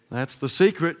That's the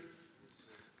secret.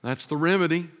 That's the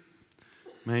remedy.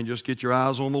 Man, just get your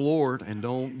eyes on the Lord and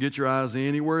don't get your eyes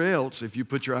anywhere else. If you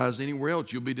put your eyes anywhere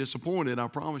else, you'll be disappointed. I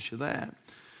promise you that.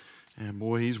 And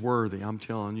boy, He's worthy. I'm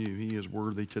telling you, He is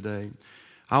worthy today.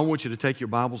 I want you to take your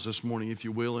Bibles this morning, if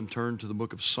you will, and turn to the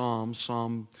book of Psalms,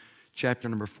 Psalm chapter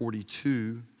number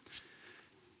 42.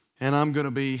 And I'm going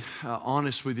to be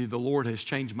honest with you. The Lord has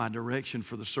changed my direction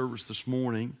for the service this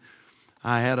morning.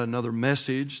 I had another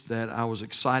message that I was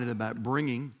excited about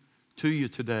bringing to you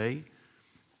today.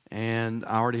 And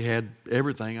I already had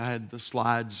everything. I had the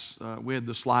slides. We had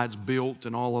the slides built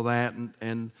and all of that,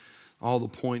 and all the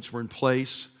points were in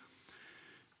place.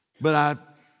 But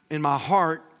in my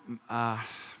heart, I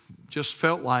just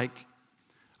felt like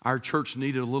our church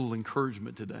needed a little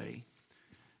encouragement today.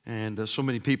 And so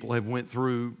many people have went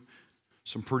through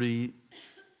some pretty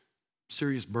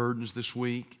serious burdens this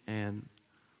week. And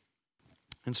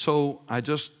so I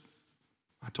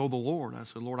told the Lord, I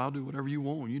said, Lord, I'll do whatever you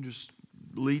want. You just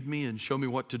lead me and show me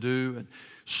what to do. And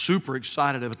super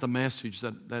excited about the message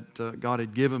that God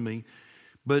had given me.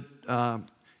 But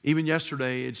even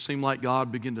yesterday, it seemed like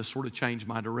God began to sort of change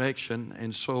my direction.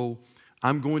 And so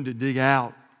I'm going to dig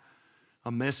out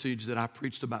a message that I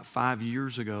preached about 5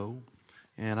 years ago.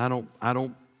 And I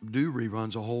don't do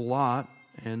reruns a whole lot.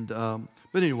 And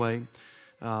but anyway,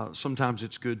 sometimes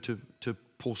it's good to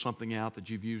pull something out that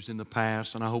you've used in the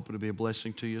past. And I hope it'll be a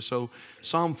blessing to you. So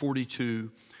Psalm 42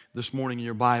 this morning in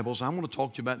your Bibles, I want to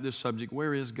talk to you about this subject.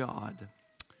 Where is God?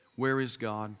 Where is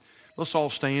God? Let's all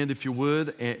stand if you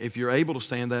would, if you're able to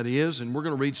stand, that is. And we're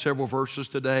going to read several verses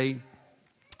today.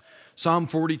 Psalm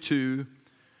 42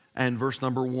 and verse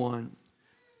number 1.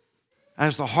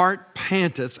 As the hart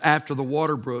panteth after the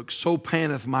water brook, so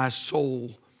panteth my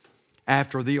soul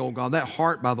after thee, O God. That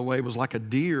hart, by the way, was like a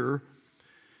deer.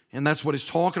 And that's what he's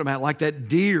talking about. Like that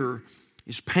deer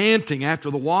is panting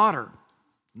after the water,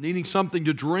 needing something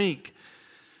to drink.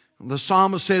 The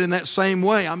psalmist said in that same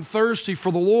way, I'm thirsty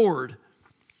for the Lord.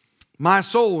 My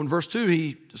soul, in verse 2,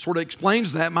 he sort of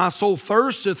explains that. My soul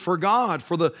thirsteth for God,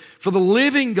 for the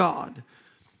living God.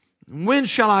 When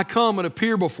shall I come and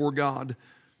appear before God?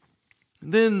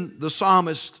 And then the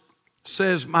psalmist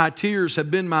says, my tears have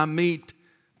been my meat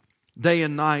day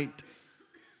and night,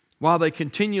 while they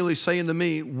continually say unto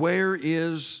me, where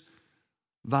is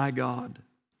thy God?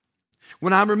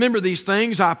 When I remember these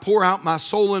things, I pour out my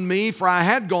soul in me, for I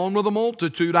had gone with a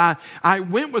multitude. I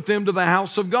went with them to the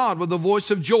house of God with a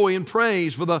voice of joy and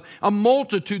praise, with a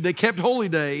multitude that kept holy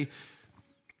day.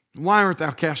 Why art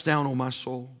thou cast down, O my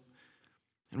soul?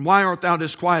 And why art thou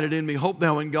disquieted in me? Hope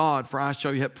thou in God, for I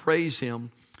shall yet praise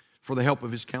Him for the help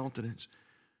of His countenance.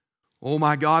 O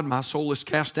my God, my soul is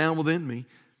cast down within me.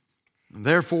 And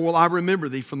therefore will I remember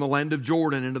thee from the land of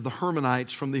Jordan and of the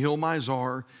Hermonites from the hill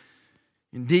Mizar.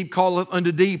 And deep calleth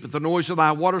unto deep at the noise of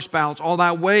thy waterspouts. All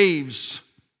thy waves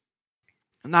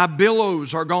and thy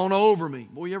billows are gone over me.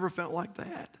 Boy, you ever felt like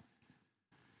that?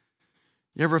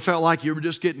 You ever felt like you were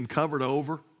just getting covered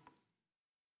over?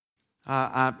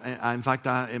 In fact,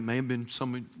 it may have been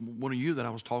one of you that I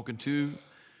was talking to.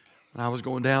 I was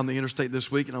going down the interstate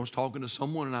this week, and I was talking to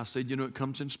someone, and I said, you know, it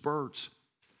comes in spurts.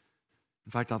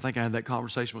 In fact, I think I had that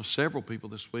conversation with several people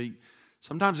this week.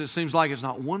 Sometimes it seems like it's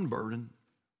not one burden,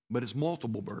 but it's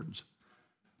multiple burdens,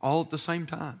 all at the same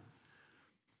time.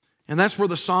 And that's where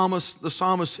the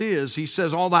psalmist is. He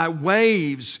says, all thy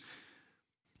waves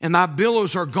and thy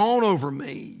billows are gone over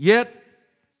me. Yet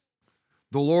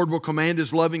the Lord will command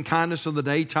His loving kindness in the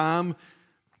daytime,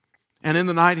 and in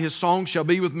the night His song shall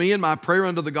be with me, and my prayer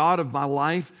unto the God of my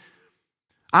life.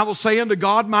 I will say unto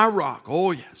God my rock,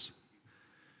 oh yes,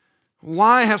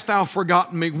 why hast thou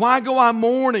forgotten me? Why go I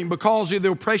mourning because of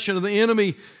the oppression of the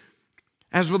enemy?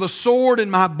 As with a sword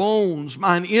in my bones,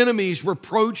 mine enemies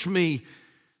reproach me,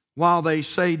 while they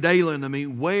say daily unto me,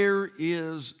 where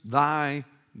is thy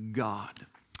God?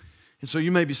 And so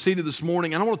you may be seated this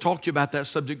morning, and I want to talk to you about that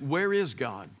subject. Where is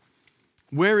God?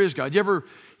 Where is God? You ever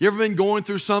been going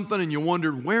through something and you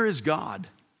wondered, where is God?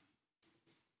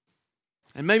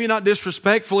 And maybe not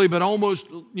disrespectfully, but almost,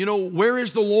 where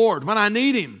is the Lord when I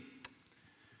need Him?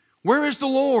 Where is the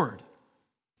Lord?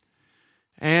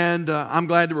 And I'm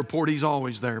glad to report He's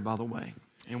always there, by the way.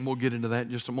 And we'll get into that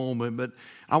in just a moment. But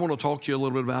I want to talk to you a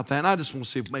little bit about that. And I just want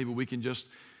to see if maybe we can just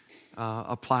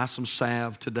apply some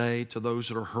salve today to those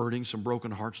that are hurting, some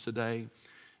broken hearts today.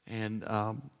 And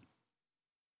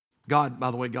God,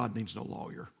 by the way, God needs no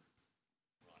lawyer.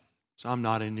 So I'm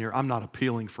not in here. I'm not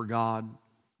appealing for God.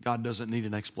 God doesn't need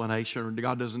an explanation, or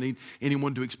God doesn't need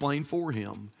anyone to explain for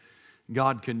Him.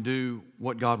 God can do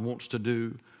what God wants to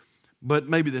do. But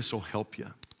maybe this will help you.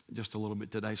 just a little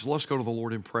bit today. So let's go to the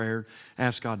Lord in prayer,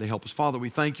 ask God to help us. Father, we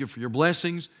thank you for your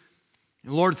blessings.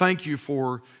 And Lord, thank you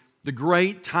for the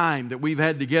great time that we've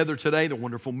had together today, the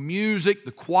wonderful music,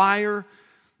 the choir,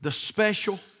 the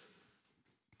special.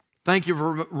 Thank you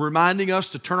for reminding us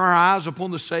to turn our eyes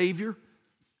upon the Savior.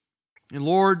 And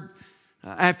Lord,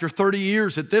 after 30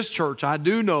 years at this church, I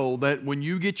do know that when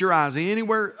you get your eyes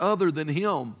anywhere other than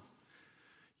Him,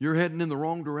 you're heading in the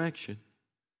wrong direction.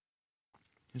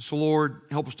 And so, Lord,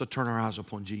 help us to turn our eyes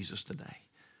upon Jesus today.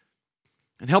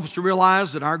 And help us to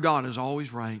realize that our God is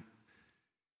always right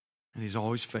and He's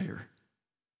always fair.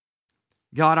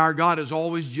 God, our God is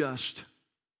always just.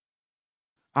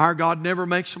 Our God never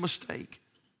makes a mistake.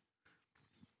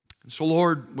 And so,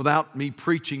 Lord, without me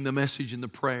preaching the message and the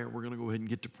prayer, we're going to go ahead and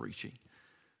get to preaching.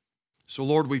 So,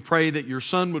 Lord, we pray that your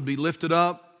Son would be lifted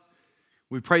up.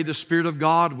 We pray the Spirit of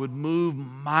God would move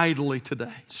mightily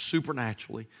today,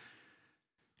 supernaturally.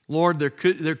 Lord, there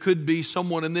could be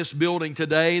someone in this building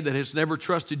today that has never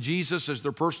trusted Jesus as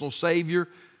their personal Savior.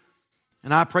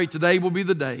 And I pray today will be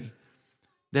the day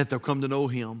that they'll come to know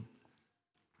Him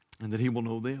and that He will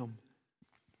know them.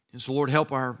 And so, Lord,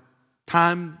 help our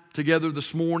time together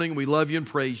this morning. We love you and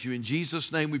praise you. In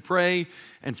Jesus' name we pray,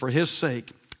 and for His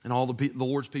sake. And all the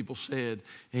Lord's people said,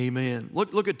 amen.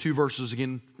 Look at 2 verses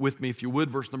again with me, if you would.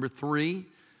 Verse number 3.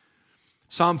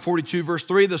 Psalm 42, verse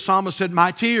 3, the psalmist said,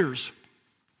 my tears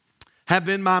have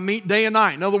been my meat day and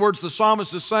night. In other words, the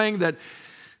psalmist is saying that,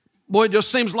 boy, it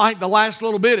just seems like the last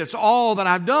little bit, it's all that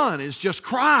I've done is just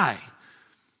cry.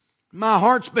 My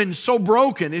heart's been so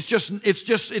broken. It's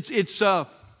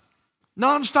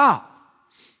nonstop.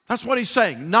 That's what he's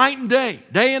saying. Night and day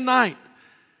and night.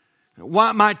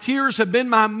 Why my tears have been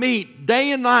my meat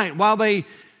day and night, while they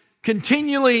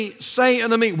continually say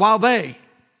unto me, while they.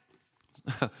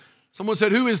 Someone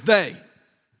said, who is they?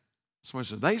 Someone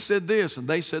said, they said this and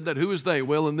they said that. Who is they?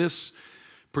 Well, in this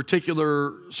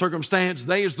particular circumstance,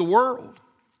 they is the world.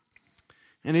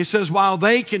 And he says, while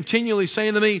they continually say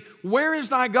unto me, where is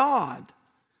thy God?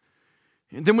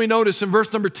 And then we notice in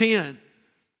verse number 10,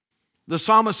 the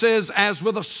psalmist says, as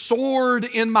with a sword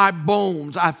in my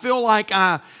bones, I feel like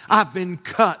I've been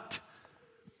cut.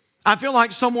 I feel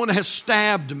like someone has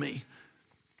stabbed me.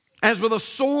 As with a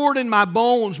sword in my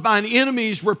bones, mine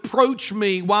enemies reproach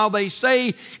me while they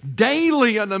say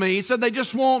daily unto me. He said they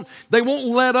won't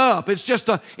let up.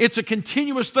 It's a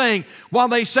continuous thing. While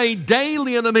they say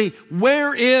daily unto me,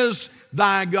 where is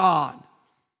thy God?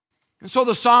 And so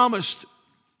the psalmist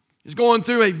is going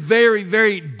through a very,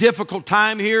 very difficult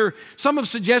time here. Some have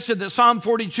suggested that in Psalm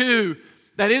 42,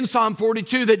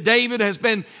 that David has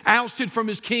been ousted from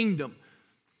his kingdom.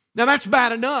 Now that's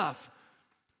bad enough.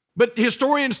 But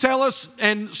historians tell us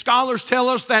and scholars tell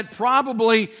us that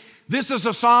probably this is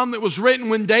a psalm that was written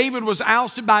when David was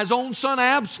ousted by his own son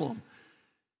Absalom.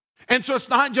 And so it's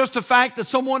not just the fact that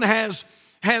someone has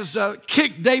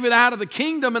kicked David out of the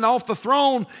kingdom and off the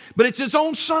throne, but it's his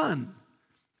own son.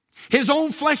 His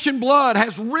own flesh and blood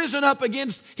has risen up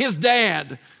against his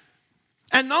dad.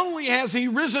 And not only has he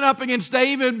risen up against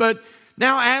David, but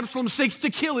now Absalom seeks to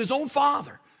kill his own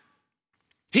father.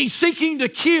 He's seeking to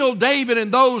kill David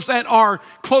and those that are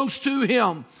close to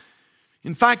him.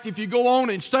 In fact, if you go on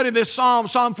and study this Psalm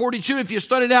 42, if you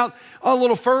study it out a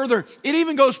little further, it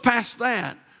even goes past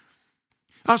that.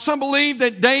 Some believe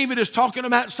that David is talking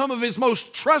about some of his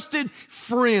most trusted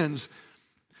friends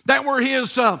that were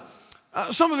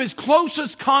some of his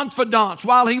closest confidants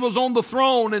while he was on the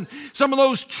throne. And some of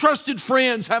those trusted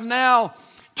friends have now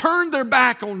turned their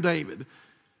back on David.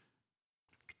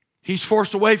 He's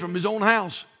forced away from his own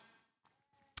house.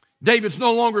 David's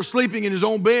no longer sleeping in his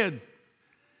own bed.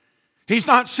 He's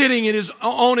not sitting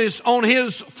on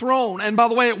his throne. And by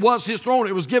the way, it was his throne.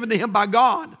 It was given to him by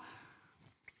God.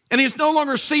 And he's no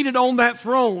longer seated on that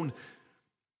throne.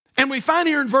 And we find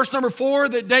here in verse number 4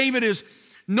 that David is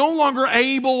no longer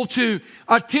able to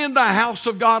attend the house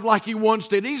of God like he once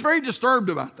did. He's very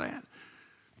disturbed about that.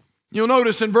 You'll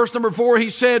notice in verse number 4, he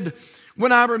said,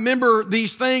 when I remember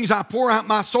these things, I pour out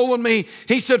my soul in me.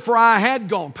 He said, for I had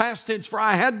gone, past tense, for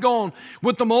I had gone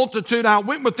with the multitude. I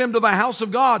went with them to the house of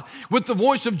God with the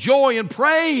voice of joy and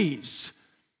praise.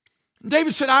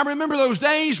 David said, I remember those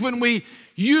days when we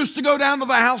used to go down to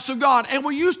the house of God. And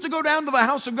we used to go down to the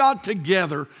house of God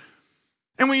together.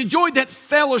 And we enjoyed that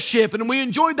fellowship and we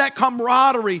enjoyed that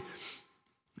camaraderie.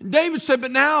 David said,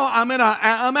 but now I'm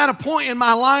at a point in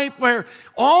my life where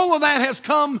all of that has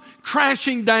come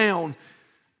crashing down.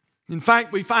 In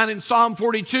fact, we find in Psalm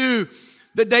 42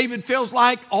 that David feels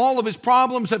like all of his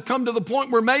problems have come to the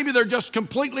point where maybe they're just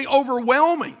completely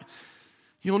overwhelming.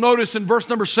 You'll notice in verse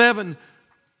number 7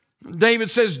 David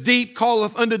says, deep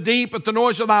calleth unto deep at the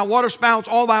noise of thy waterspouts.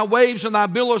 All thy waves and thy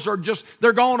billows are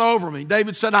they're going over me.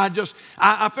 David said,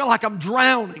 I feel like I'm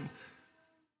drowning.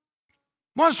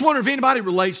 Well, I just wonder if anybody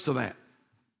relates to that.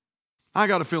 I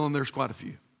got a feeling there's quite a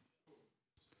few.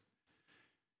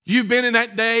 You've been in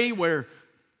that day where,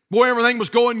 boy, everything was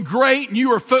going great and you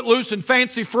were footloose and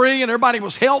fancy free and everybody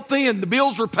was healthy and the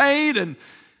bills were paid and,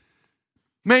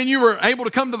 man, you were able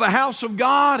to come to the house of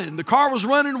God and the car was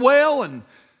running well and,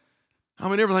 I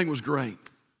mean, everything was great.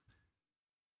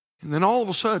 And then all of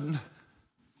a sudden,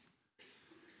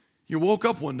 you woke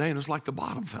up one day and it's like the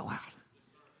bottom fell out.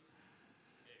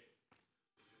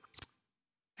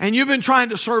 And you've been trying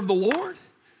to serve the Lord.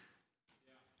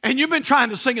 And you've been trying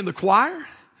to sing in the choir.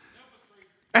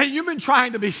 And you've been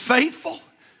trying to be faithful.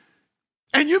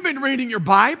 And you've been reading your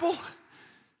Bible.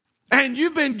 And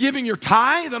you've been giving your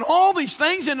tithe and all these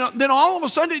things. And then all of a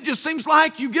sudden it just seems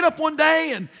like you get up one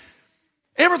day and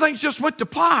everything's just went to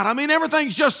pot. I mean, everything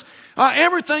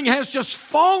has just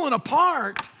fallen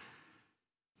apart.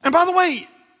 And by the way,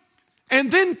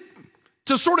 and then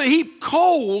to sort of heap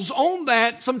coals on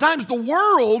that, sometimes the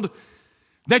world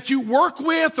that you work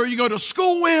with or you go to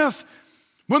school with,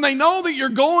 when they know that you're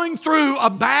going through a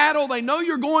battle, they know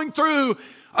you're going through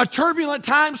a turbulent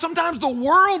time, sometimes the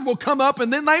world will come up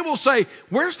and then they will say,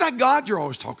 where's that God you're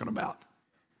always talking about?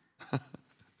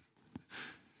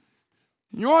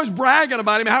 You're always bragging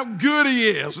about him, how good he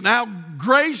is and how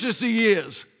gracious he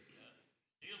is.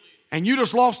 And you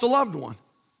just lost a loved one.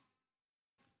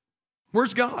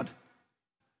 Where's God?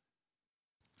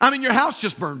 I mean, your house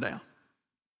just burned down.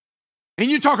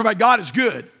 And you talk about God is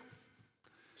good.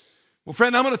 Well,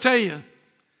 friend, I'm going to tell you,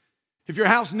 if your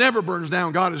house never burns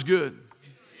down, God is good.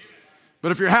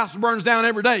 But if your house burns down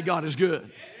every day, God is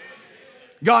good.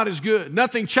 God is good.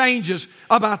 Nothing changes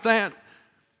about that.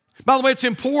 By the way, it's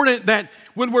important that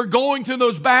when we're going through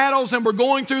those battles and we're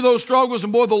going through those struggles,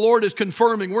 and boy, the Lord is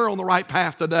confirming we're on the right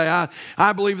path today.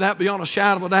 I believe that beyond a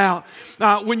shadow of a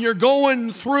doubt. When you're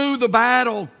going through the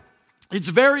battle, it's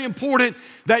very important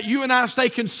that you and I stay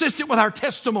consistent with our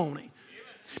testimony.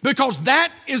 Because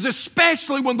that is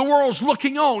especially when the world's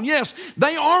looking on. Yes,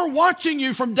 they are watching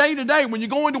you from day to day when you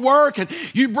go into work and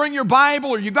you bring your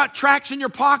Bible or you've got tracts in your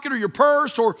pocket or your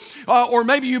purse or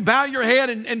maybe you bow your head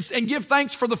and give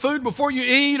thanks for the food before you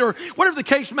eat or whatever the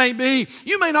case may be.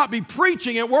 You may not be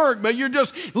preaching at work, but you're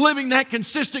just living that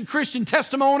consistent Christian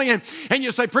testimony and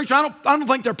you say, preacher, I don't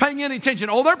think they're paying any attention.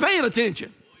 Oh, they're paying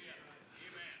attention.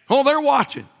 Oh, they're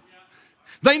watching.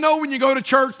 They know when you go to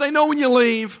church. They know when you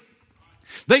leave.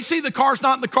 They see the car's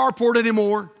not in the carport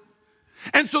anymore.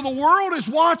 And so the world is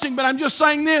watching, but I'm just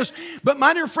saying this. But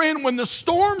my dear friend, when the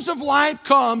storms of life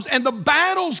comes and the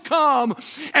battles come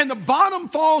and the bottom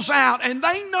falls out and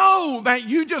they know that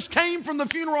you just came from the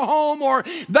funeral home or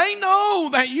they know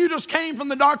that you just came from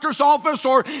the doctor's office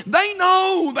or they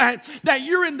know that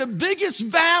you're in the biggest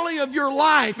valley of your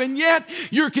life and yet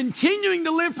you're continuing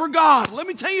to live for God. Let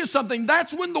me tell you something.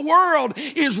 That's when the world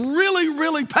is really,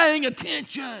 really paying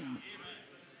attention.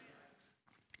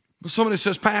 Somebody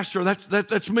says, Pastor,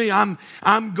 that's me.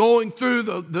 I'm going through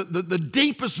the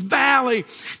deepest valley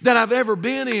that I've ever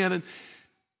been in. And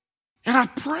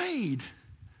I've prayed.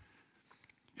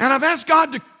 And I've asked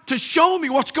God to show me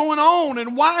what's going on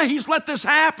and why he's let this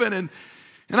happen. And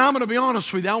I'm going to be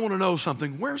honest with you. I want to know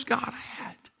something. Where's God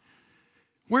at?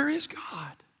 Where is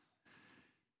God?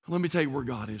 Let me tell you where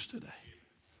God is today.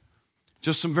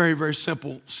 Just some very, very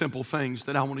simple things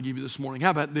that I want to give you this morning.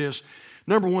 How about this?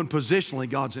 Number one, positionally,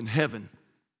 God's in heaven.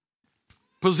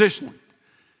 Positionally.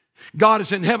 God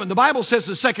is in heaven. The Bible says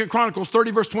in 2 Chronicles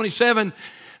 30, verse 27,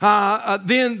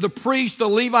 then the priests, the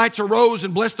Levites arose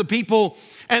and blessed the people,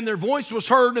 and their voice was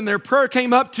heard, and their prayer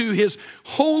came up to his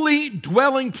holy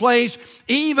dwelling place,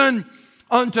 even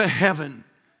unto heaven.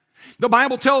 The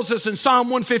Bible tells us in Psalm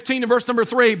 115 and verse number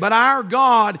 3, but our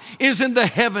God is in the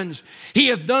heavens. He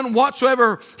hath done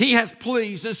whatsoever he hath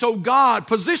pleased. And so God,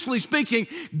 positionally speaking,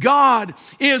 God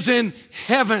is in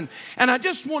heaven. And I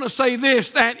just want to say this,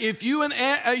 that if you and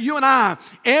I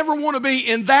ever want to be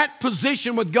in that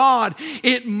position with God,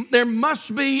 there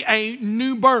must be a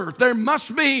new birth. There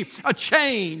must be a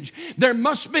change. There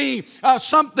must be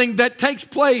something that takes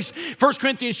place. 1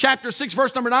 Corinthians chapter 6,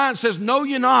 verse number 9 says, know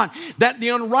ye not that the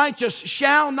unrighteous unrighteous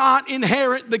shall not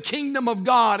inherit the kingdom of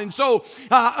God. And so,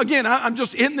 again, I'm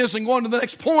just hitting this and going to the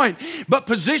next point. But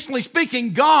positionally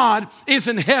speaking, God is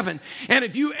in heaven. And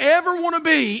if you ever want to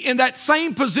be in that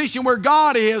same position where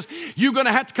God is, you're going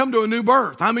to have to come to a new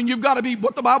birth. I mean, you've got to be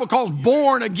what the Bible calls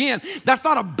born again. That's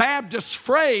not a Baptist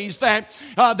phrase that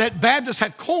Baptists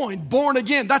have coined, born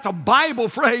again. That's a Bible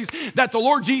phrase that the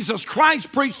Lord Jesus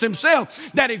Christ preached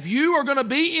himself, that if you are going to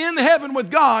be in heaven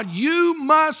with God, you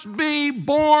must be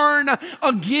born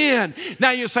again.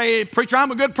 Now you say, hey, preacher,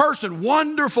 I'm a good person.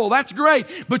 Wonderful, that's great,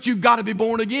 but you've got to be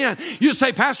born again. You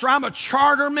say, pastor, I'm a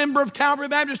charter member of Calvary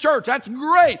Baptist Church. That's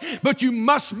great, but you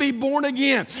must be born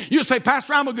again. You say,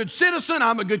 pastor, I'm a good citizen.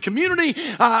 I'm a good community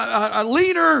a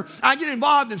leader. I get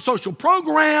involved in social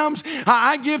programs.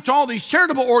 I give to all these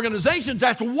charitable organizations.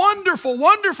 That's wonderful,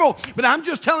 wonderful. But I'm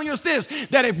just telling us this,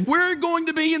 that if we're going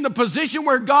to be in the position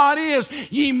where God is,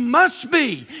 ye must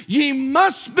be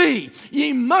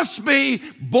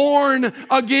born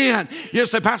again. You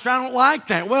say, pastor, I don't like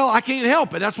that. Well, I can't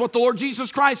help it. That's what the Lord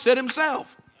Jesus Christ said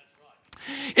himself.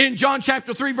 In John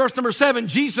chapter 3, verse number 7,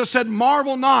 Jesus said,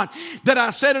 marvel not that I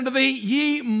said unto thee,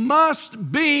 ye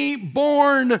must be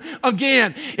born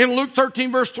again. In Luke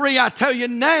 13, verse 3, I tell you,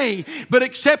 nay, but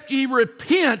except ye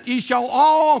repent, ye shall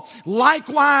all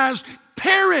likewise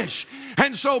perish.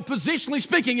 And so, positionally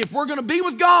speaking, if we're going to be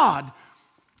with God,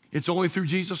 it's only through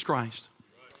Jesus Christ.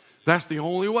 That's the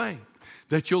only way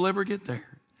that you'll ever get there.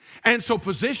 And so,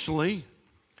 positionally,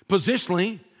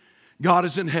 God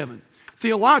is in heaven.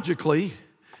 Theologically,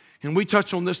 and we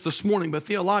touched on this morning, but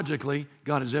theologically,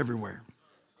 God is everywhere.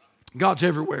 God's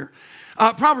everywhere.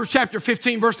 Proverbs chapter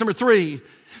 15, verse number 3,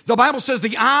 the Bible says,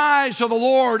 the eyes of the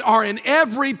Lord are in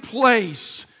every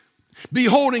place,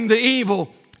 beholding the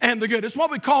evil and the good. It's what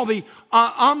we call the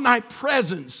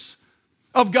omnipresence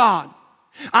of God.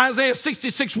 Isaiah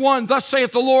 66:1, thus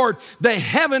saith the Lord, the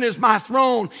heaven is my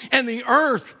throne, and the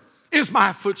earth is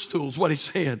my footstool, is what he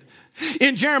said.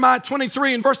 In Jeremiah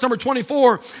 23 and verse number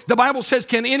 24, the Bible says,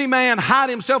 can any man hide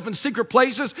himself in secret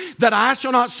places that I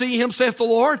shall not see him, saith the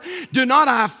Lord? Do not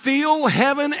I feel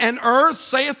heaven and earth,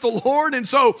 saith the Lord? And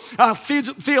so,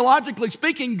 theologically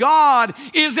speaking, God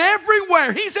is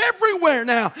everywhere. He's everywhere.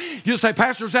 Now, you say,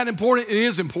 pastor, is that important? It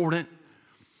is important.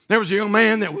 There was a young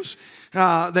man that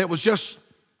was just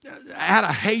had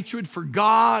a hatred for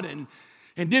God and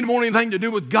didn't want anything to do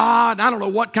with God. I don't know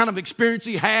what kind of experience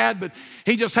he had, but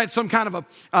he just had some kind of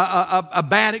a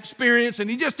bad experience, and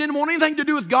he just didn't want anything to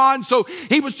do with God. And so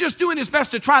he was just doing his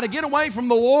best to try to get away from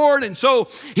the Lord. And so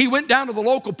he went down to the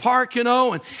local park,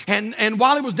 and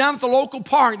while he was down at the local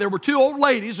park, there were two old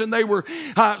ladies, and they were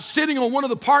sitting on one of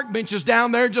the park benches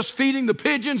down there just feeding the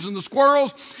pigeons and the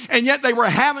squirrels, and yet they were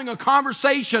having a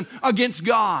conversation against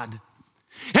God.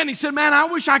 And he said, man, I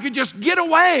wish I could just get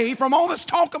away from all this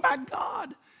talk about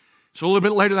God. So a little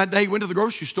bit later that day, he went to the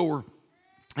grocery store,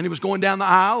 and he was going down the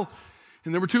aisle,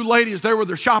 and there were two ladies there with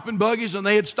their shopping buggies, and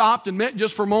they had stopped and met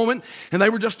just for a moment, and they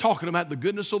were just talking about the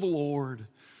goodness of the Lord.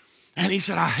 And he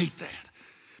said, I hate that.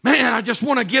 Man, I just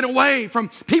want to get away from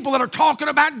people that are talking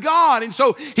about God. And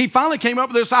so he finally came up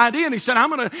with this idea, and he said, I'm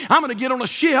gonna get on a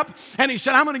ship. And he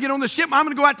said, I'm gonna get on the ship. I'm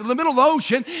gonna go out to the middle of the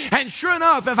ocean. And sure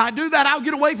enough, if I do that, I'll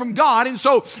get away from God. And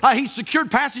so he secured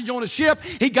passage on a ship.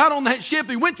 He got on that ship.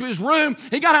 He went to his room.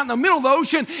 He got out in the middle of the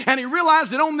ocean, and he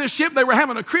realized that on this ship they were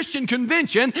having a Christian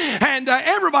convention, and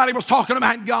everybody was talking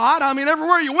about God. I mean,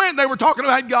 everywhere you went, they were talking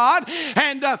about God.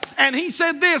 And he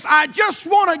said this, I just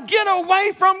want to get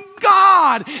away from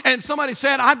God. And somebody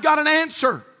said, I've got an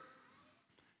answer.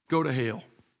 Go to hell.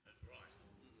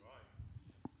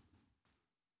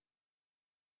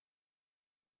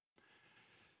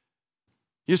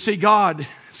 You see, God,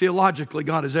 theologically,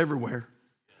 God is everywhere.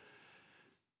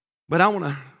 But I want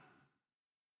to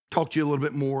talk to you a little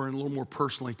bit more and a little more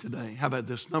personally today. How about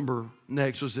this? Number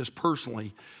next was this: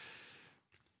 personally,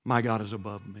 my God is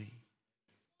above me.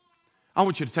 I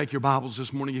want you to take your Bibles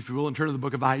this morning, if you will, and turn to the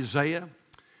book of Isaiah.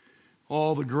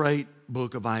 Oh, the great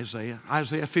book of Isaiah.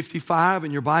 Isaiah 55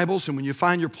 in your Bibles, and when you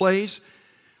find your place,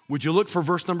 would you look for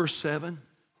verse number 7?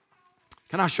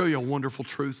 Can I show you a wonderful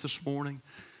truth this morning?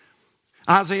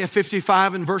 Isaiah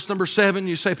 55 and verse number 7,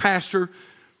 you say, Pastor,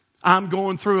 I'm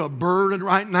going through a burden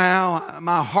right now.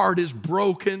 My heart is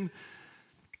broken.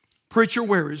 Preacher,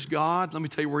 where is God? Let me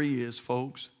tell you where he is,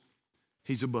 folks.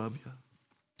 He's above you.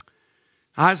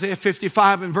 Isaiah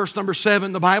 55 and verse number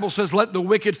 7, the Bible says, let the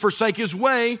wicked forsake his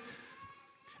way,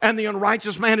 and the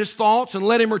unrighteous man his thoughts, and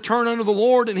let him return unto the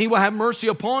Lord, and he will have mercy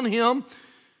upon him,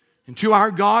 and to our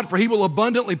God, for he will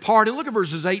abundantly pardon. Look at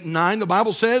verses 8 and 9. The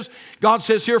Bible says, God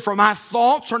says here, for my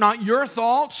thoughts are not your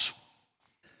thoughts,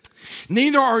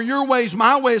 Neither are your ways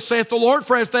my ways, saith the Lord.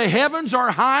 For as the heavens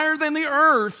are higher than the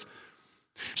earth,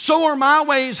 so are my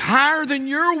ways higher than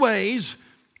your ways,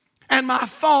 and my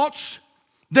thoughts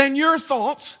than your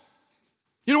thoughts.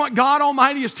 You know what God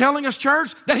Almighty is telling us,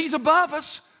 church? That He's above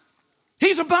us.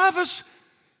 He's above us.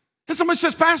 And somebody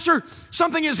says, Pastor,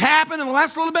 something has happened in the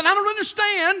last little bit. I don't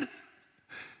understand.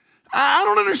 I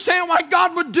don't understand why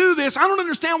God would do this. I don't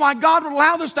understand why God would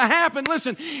allow this to happen.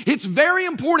 Listen, it's very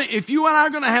important if you and I are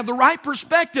going to have the right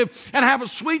perspective and have a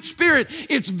sweet spirit.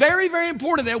 It's very, very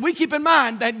important that we keep in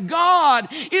mind that God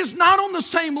is not on the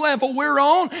same level we're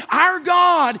on. Our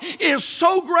God is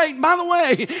so great. And by the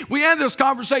way, we had this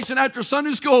conversation after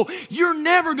Sunday school. You're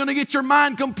never going to get your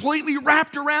mind completely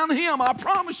wrapped around Him. I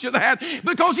promise you that,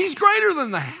 because He's greater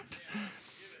than that.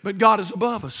 But God is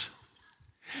above us.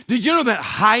 Did you know that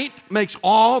height makes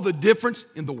all the difference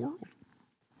in the world?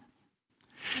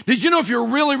 Did you know if you're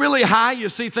really, really high, you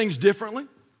see things differently?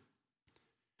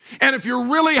 And if you're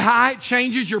really high, it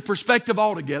changes your perspective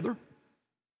altogether.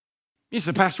 You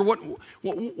said, Pastor, what in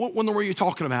the world are you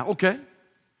talking about? Okay.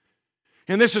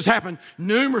 And this has happened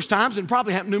numerous times and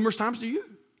probably happened numerous times to you.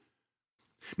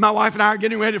 My wife and I are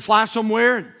getting ready to fly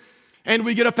somewhere, and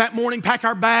we get up that morning, pack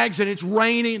our bags, and it's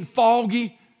rainy and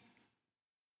foggy.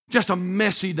 Just a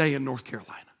messy day in North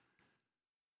Carolina.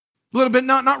 A little bit,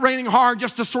 not raining hard,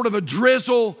 just a sort of a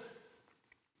drizzle.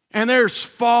 And there's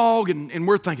fog, and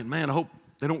we're thinking, man, I hope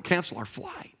they don't cancel our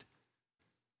flight.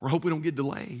 Or I hope we don't get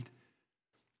delayed.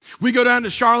 We go down to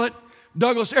Charlotte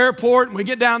Douglas Airport, and we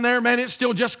get down there, man, it's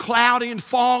still just cloudy and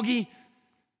foggy.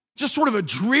 Just sort of a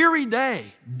dreary day,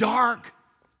 dark,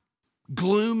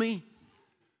 gloomy.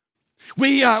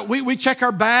 We check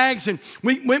our bags, and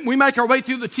we make our way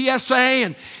through the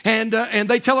TSA, and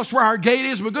they tell us where our gate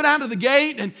is. We go down to the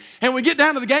gate, and we get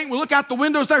down to the gate, and we look out the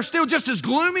windows. They're still just as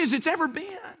gloomy as it's ever been.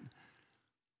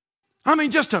 I mean,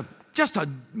 just a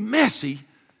messy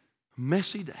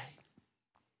day.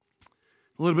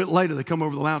 A little bit later, they come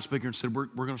over the loudspeaker and said, we're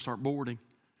going to start boarding.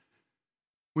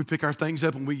 We pick our things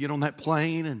up, and we get on that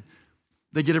plane, and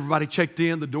they get everybody checked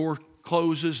in. The door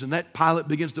closes, and that pilot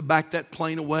begins to back that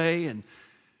plane away, and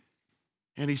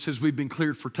he says, we've been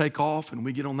cleared for takeoff, and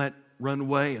we get on that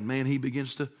runway, and man, he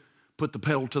begins to put the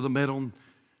pedal to the metal, and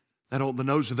the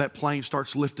nose of that plane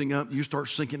starts lifting up, and you start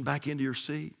sinking back into your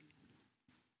seat.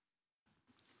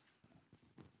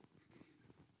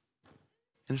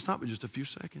 And it's not but just a few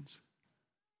seconds.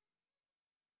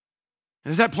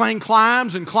 And as that plane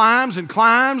climbs and climbs and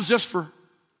climbs just for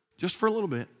a little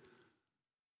bit,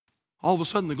 all of a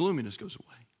sudden the gloominess goes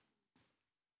away.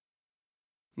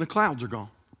 And the clouds are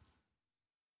gone.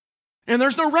 And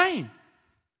there's no rain.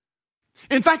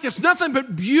 In fact, it's nothing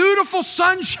but beautiful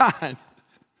sunshine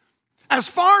as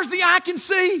far as the eye can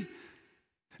see.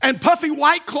 And puffy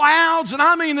white clouds, and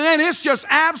I mean, man, it's just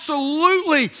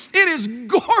absolutely, it is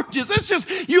gorgeous. It's just,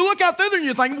 you look out there and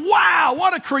you think, wow,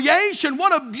 what a creation,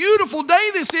 what a beautiful day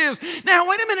this is. Now,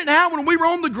 wait a minute now, when we were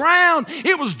on the ground,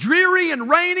 it was dreary and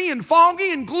rainy and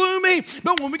foggy and gloomy,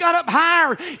 but when we got up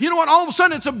higher, you know what, all of a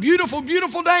sudden it's a beautiful,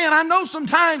 beautiful day. And I know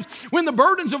sometimes when the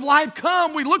burdens of life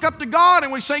come, we look up to God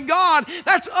and we say, God,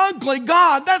 that's ugly.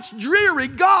 God, that's dreary.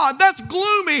 God, that's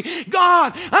gloomy.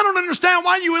 God, I don't understand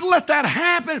why you would let that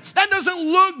happen. That doesn't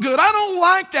look good. I don't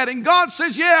like that. And God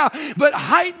says, yeah, but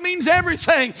height means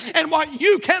everything. And what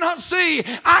you cannot see,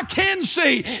 I can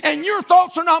see. And your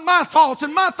thoughts are not my thoughts,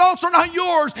 and my thoughts are not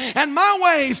yours. And my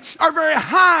ways are very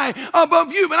high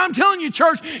above you. But I'm telling you,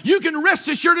 church, you can rest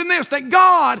assured in this, that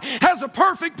God has a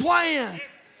perfect plan.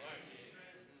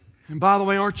 And by the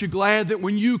way, aren't you glad that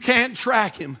when you can't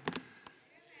track Him,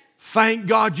 thank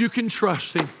God you can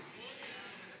trust Him.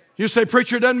 You say,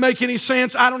 preacher, it doesn't make any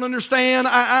sense. I don't understand.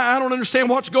 I don't understand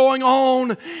what's going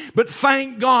on. But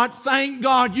thank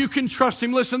God you can trust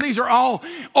Him. Listen, these are all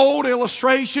old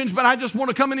illustrations, but I just want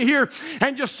to come in here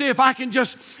and just see if I can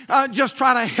just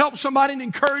try to help somebody and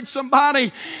encourage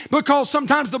somebody, because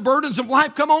sometimes the burdens of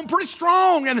life come on pretty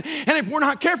strong. And if we're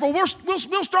not careful,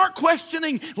 we'll start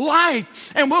questioning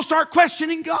life, and we'll start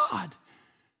questioning God.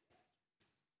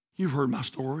 You've heard my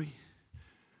story.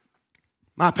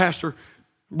 My pastor,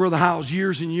 Brother Howells,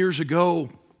 years and years ago,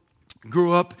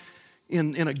 grew up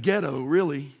in a ghetto,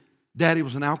 really. Daddy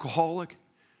was an alcoholic.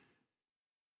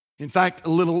 In fact, a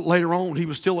little later on, he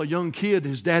was still a young kid.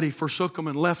 His daddy forsook him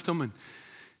and left him, and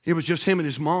it was just him and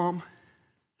his mom.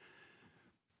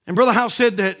 And Brother Howells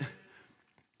said that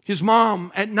his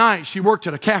mom, at night, she worked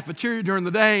at a cafeteria during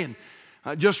the day, and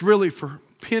just really for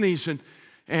pennies,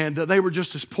 and they were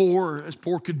just as poor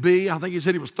could be. I think he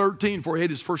said he was 13 before he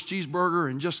ate his first cheeseburger,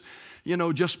 and just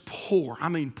poor. I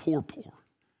mean, poor.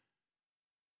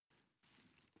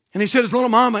 And he said his little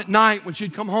mama at night when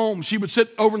she'd come home, she would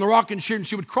sit over in the rocking chair and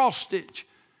she would cross stitch.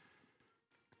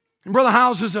 And Brother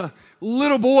Howes, as a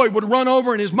little boy, would run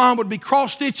over and his mom would be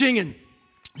cross stitching. And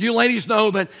you ladies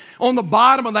know that on the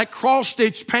bottom of that cross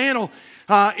stitch panel,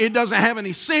 it doesn't have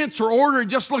any sense or order. It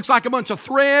just looks like a bunch of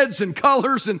threads and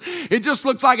colors, and it just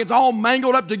looks like it's all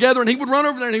mangled up together. And he would run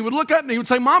over there and he would look up and he would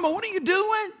say, Mama, what are you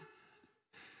doing?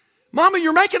 Mama,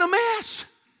 you're making a mess.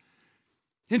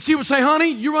 And she would say,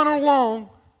 honey, you run along.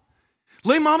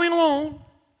 Leave Mommy alone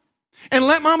and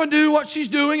let Mama do what she's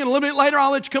doing. And a little bit later,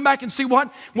 I'll let you come back and see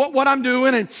what I'm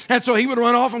doing. And so he would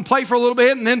run off and play for a little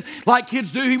bit. And then, like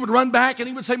kids do, he would run back and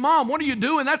he would say, Mom, what are you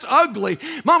doing? That's ugly.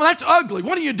 Mama, that's ugly.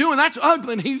 What are you doing? That's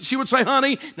ugly. And she would say,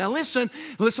 honey, now listen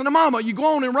to Mama. You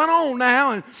go on and run on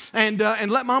now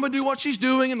and let Mama do what she's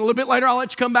doing. And a little bit later, I'll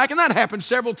let you come back. And that happened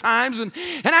several times. And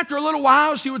after a little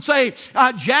while, she would say,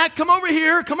 Jack, come over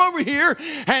here.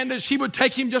 And she would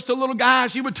take him, just a little guy.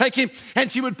 She would take him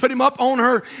and she would put him up on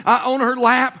her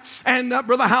lap. And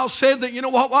Brother House said that, you know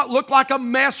what looked like a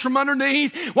mess from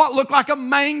underneath, what looked like a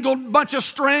mangled bunch of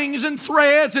strings and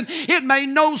threads, and it made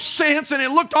no sense, and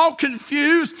it looked all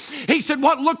confused. He said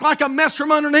what looked like a mess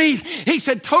from underneath, he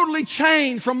said totally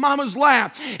changed from Mama's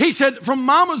lap. He said from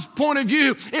Mama's point of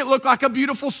view, it looked like a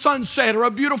beautiful sunset or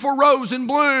a beautiful rose in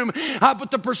bloom,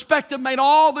 but the perspective made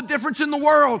all the difference in the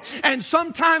world. And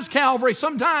sometimes, Calvary,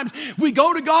 sometimes we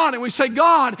go to God and we say,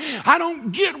 God, I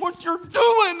don't get what you're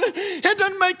doing. It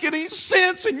doesn't make any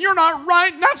sense, and you're not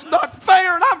right, and that's not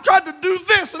fair, and I've tried to do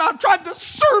this, and I've tried to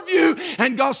serve you.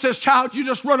 And God says, child, you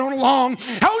just run on along.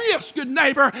 Oh, yes, good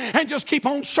neighbor, and just keep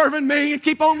on serving me, and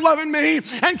keep on loving me,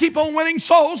 and keep on winning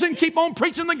souls, and keep on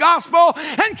preaching the gospel,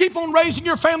 and keep on raising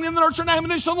your family in the nurture and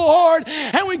admonition of the Lord.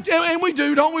 And we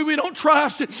do, don't we? We don't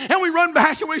trust, and we run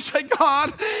back, and we say,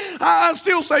 God, I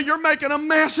still say you're making a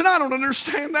mess, and I don't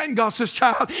understand that. And God says,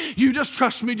 child, you just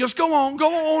trust me. Just go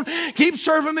on. Keep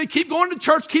serving me. Keep going to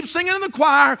church. Keep singing in the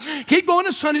choir. Keep going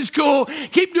to Sunday school.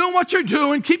 Keep doing what you're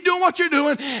doing.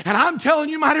 And I'm telling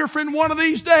you, my dear friend, one of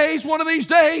these days,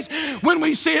 when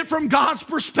we see it from God's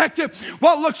perspective,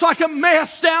 what looks like a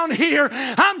mess down here,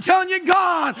 I'm telling you,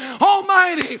 God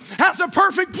Almighty has a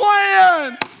perfect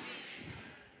plan.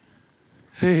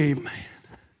 Amen.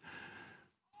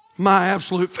 My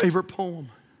absolute favorite poem.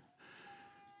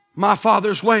 My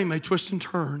Father's way may twist and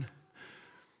turn.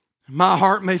 My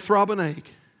heart may throb and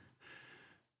ache.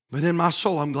 But in my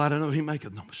soul, I'm glad I know He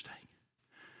maketh no mistake.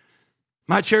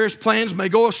 My cherished plans may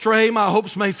go astray, my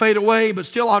hopes may fade away, but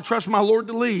still I'll trust my Lord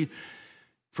to lead,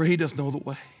 for He doth know the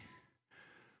way.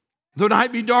 Though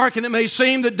night be dark and it may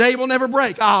seem that day will never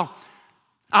break, I'll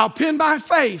pin by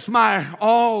faith my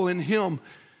all in Him.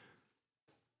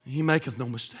 He maketh no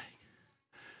mistake.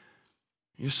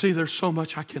 You see, there's so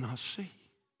much I cannot see.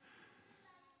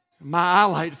 My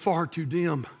eyelight far too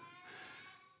dim.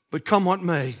 But come what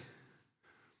may,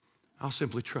 I'll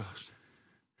simply trust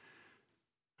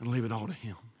and leave it all to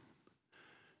Him.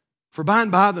 For by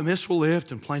and by the mist will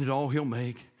lift and plain it all He'll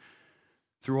make.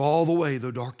 Through all the way,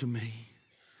 though dark to me,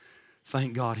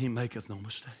 thank God He maketh no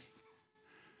mistake.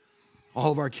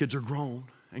 All of our kids are grown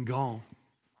and gone.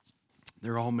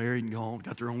 They're all married and gone,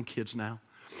 got their own kids now.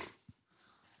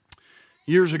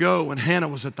 Years ago when Hannah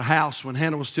was at the house, when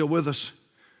Hannah was still with us,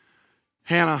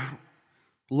 Hannah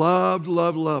loved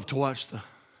to watch the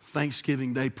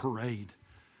Thanksgiving Day parade.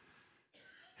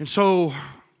 And so,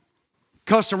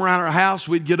 custom around our house,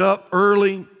 we'd get up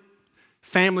early.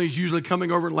 Families usually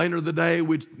coming over later in the day.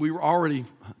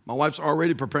 My wife's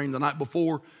already preparing the night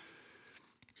before.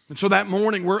 And so that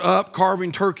morning we're up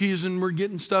carving turkeys and we're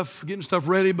getting stuff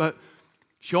ready, but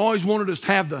she always wanted us to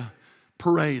have the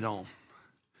parade on.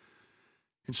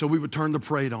 And so we would turn the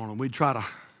parade on and we'd try to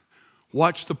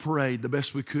watch the parade the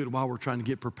best we could while we're trying to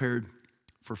get prepared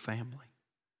for family.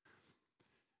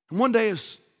 And one day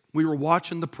as we were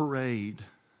watching the parade,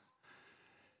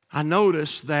 I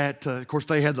noticed that, of course,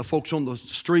 they had the folks on the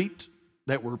street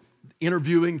that were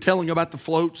interviewing, telling about the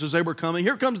floats as they were coming.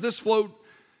 Here comes this float.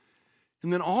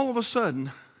 And then all of a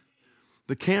sudden,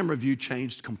 the camera view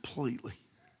changed completely.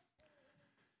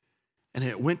 And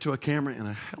it went to a camera in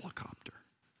a helicopter.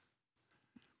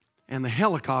 And the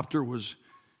helicopter was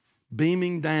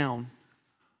beaming down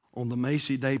on the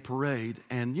Macy Day Parade.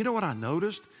 And you know what I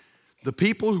noticed? The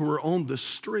people who were on the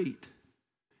street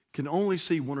can only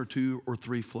see 1 or 2 or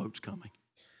 3 floats coming.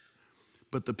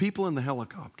 But the people in the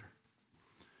helicopter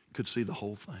could see the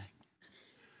whole thing.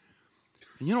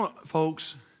 And you know what,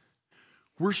 folks?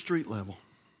 We're street level.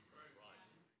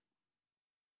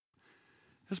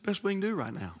 That's the best we can do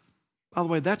right now. By the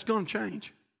way, that's going to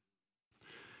change.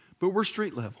 But we're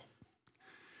street level.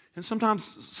 And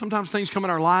sometimes things come in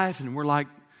our life and we're like,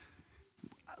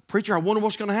 Preacher, I wonder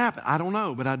what's going to happen. I don't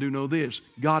know, but I do know this.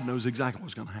 God knows exactly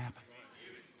what's going to happen.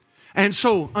 And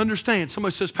so, understand,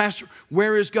 somebody says, Pastor,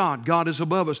 where is God? God is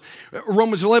above us.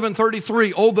 Romans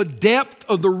 11:33, oh, the depth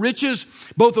of the riches,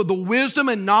 both of the wisdom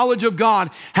and knowledge of God.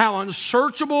 How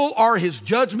unsearchable are His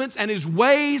judgments and His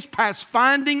ways past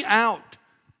finding out.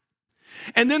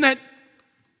 And then that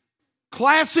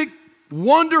classic,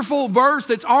 wonderful verse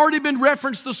that's already been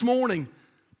referenced this morning.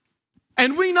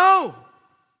 And we know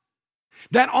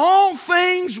that all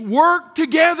things work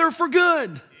together for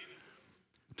good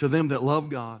to them that love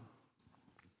God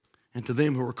and to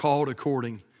them who are called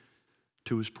according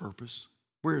to His purpose.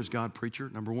 Where is God, preacher?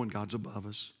 Number one, God's above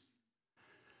us.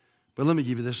 But let me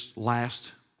give you this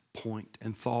last point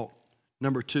and thought.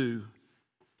 Number two,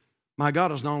 my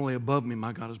God is not only above me,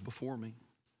 my God is before me.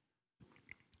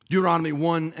 Deuteronomy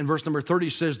 1 and verse number 30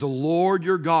 says, the Lord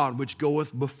your God which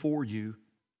goeth before you.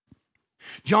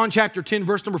 John chapter 10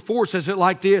 verse number 4 says it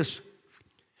like this,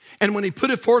 and when He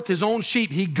putteth forth His own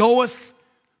sheep, He goeth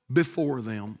before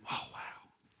them. Oh, wow.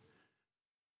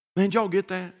 Man, did y'all get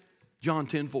that? John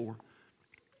 10:4.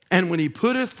 And when He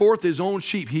putteth forth His own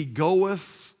sheep, He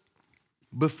goeth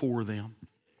before them.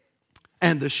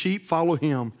 And the sheep follow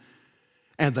Him,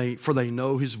 for they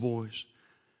know His voice.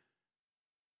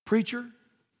 Preacher,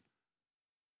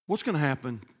 what's going to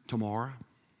happen tomorrow?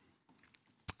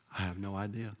 I have no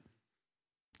idea.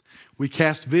 We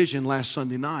cast vision last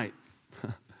Sunday night.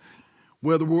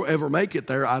 Whether we'll ever make it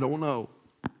there, I don't know.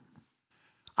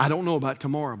 I don't know about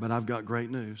tomorrow, but I've got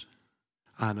great news.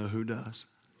 I know who does.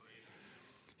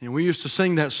 And we used to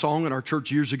sing that song in our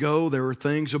church years ago. There are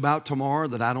things about tomorrow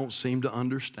that I don't seem to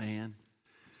understand.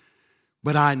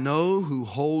 But I know who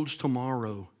holds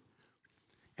tomorrow,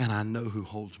 and I know who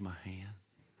holds my hand.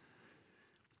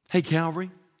 Hey, Calvary,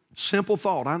 simple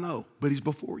thought, I know, but He's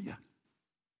before you.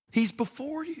 He's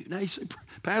before you. Now you say,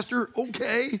 Pastor,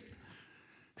 okay.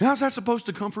 How's that supposed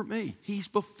to comfort me? He's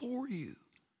before you.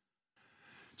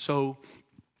 So,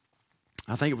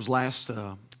 I think it was last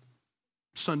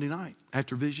Sunday night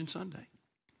after Vision Sunday.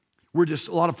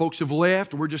 A lot of folks have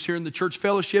left. We're just here in the church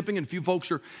fellowshipping, and a few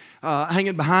folks are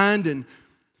hanging behind, and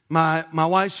my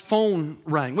wife's phone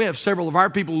rang. We have several of our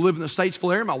people who live in the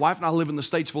Statesville area. My wife and I live in the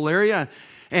Statesville area,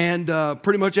 and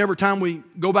pretty much every time we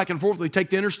go back and forth, we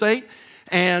take the interstate,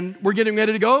 and we're getting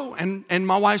ready to go, and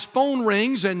my wife's phone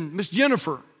rings, and Miss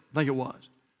Jennifer, I think it was,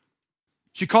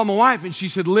 she called my wife, and she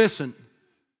said, listen,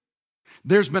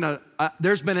 there's been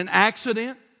an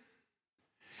accident,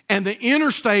 and the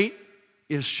interstate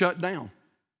is shut down.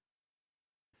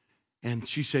 And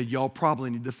she said, y'all probably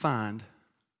need to find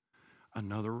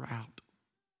another route,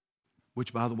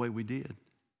 which, by the way, we did.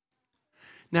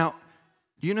 Now,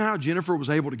 you know how Jennifer was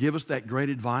able to give us that great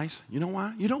advice? You know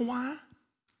why? You know why?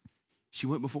 She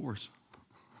went before us.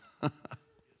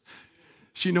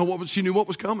 She knew what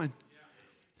was coming.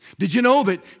 Did you know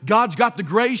that God's got the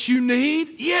grace you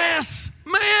need? Yes,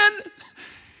 man.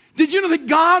 Did you know that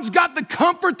God's got the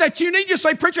comfort that you need? You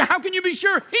say, preacher, how can you be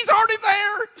sure? He's already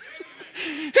there.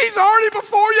 He's already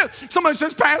before you. Somebody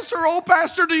says,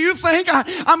 Pastor, do you think,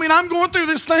 I'm going through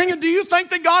this thing, and do you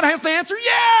think that God has the answer?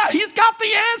 Yeah, He's got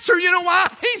the answer. You know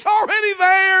why? He's already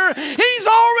there. He's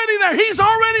already there. He's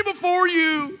already before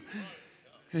you.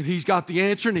 And He's got the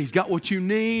answer, and He's got what you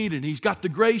need, and He's got the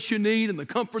grace you need, and the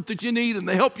comfort that you need, and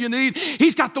the help you need.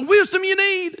 He's got the wisdom you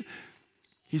need.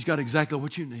 He's got exactly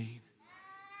what you need.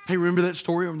 Hey, remember that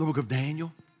story from the book of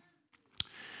Daniel,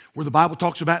 where the Bible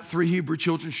talks about 3 Hebrew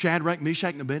children, Shadrach,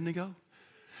 Meshach, and Abednego?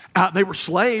 They were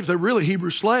slaves. They were really Hebrew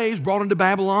slaves brought into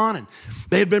Babylon, and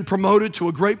they had been promoted to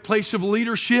a great place of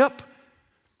leadership,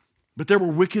 but there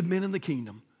were wicked men in the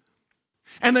kingdom.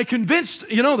 And they convinced,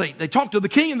 they talked to the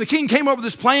king, and the king came up with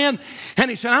this plan, and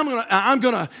he said, I'm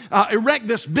gonna erect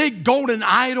this big golden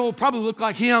idol, probably look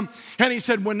like him. And he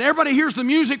said, when everybody hears the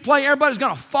music play, everybody's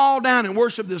gonna fall down and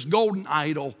worship this golden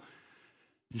idol.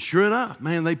 And sure enough,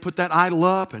 man, they put that idol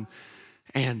up, and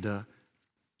the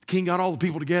king got all the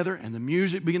people together, and the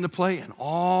music began to play, and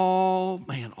all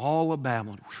of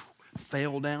Babylon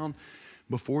fell down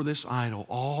before this idol,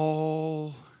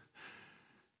 all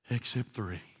except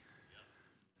 3.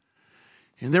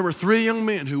 And there were 3 young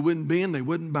men who wouldn't bend, they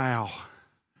wouldn't bow.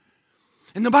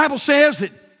 And the Bible says that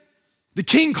the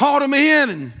king called them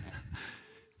in,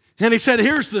 and he said,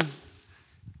 here's the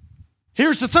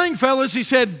thing, fellas. He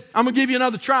said, I'm going to give you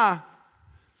another try.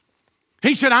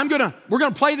 He said, we're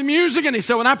going to play the music. And he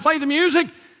said, when I play the music,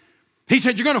 he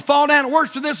said, you're going to fall down and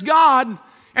worship this God.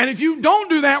 And if you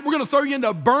don't do that, we're going to throw you into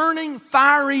a burning,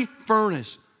 fiery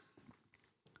furnace.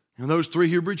 And those 3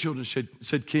 Hebrew children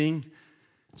said, King,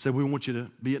 said, we want you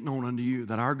to be it known unto you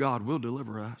that our God will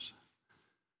deliver us.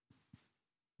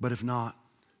 But if not,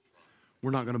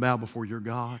 We're not going to bow before your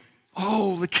God.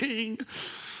 Oh, the king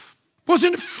was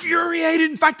infuriated.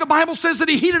 In fact, the Bible says that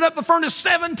he heated up the furnace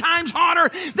 7 times hotter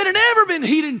than it had ever been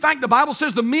heated. In fact, the Bible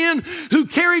says the men who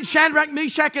carried Shadrach,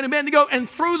 Meshach, and Abednego and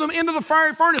threw them into the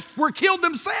fiery furnace were killed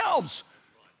themselves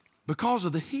because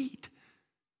of the heat.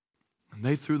 And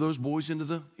they threw those boys into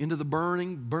the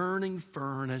burning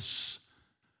furnace.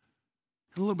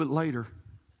 And a little bit later,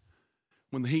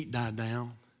 when the heat died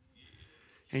down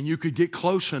and you could get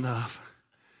close enough,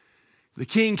 the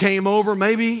king came over,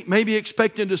 maybe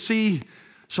expecting to see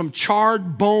some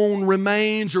charred bone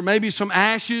remains or maybe some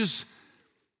ashes.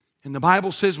 And the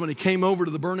Bible says when he came over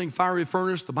to the burning fiery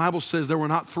furnace, the Bible says there were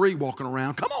not 3 walking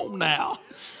around. Come on now.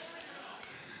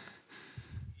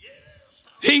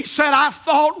 He said, I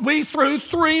thought we threw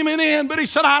 3 men in, but he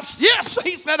said, I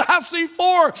see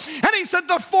 4. And he said,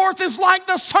 the 4th is like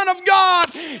the Son of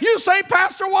God. You say,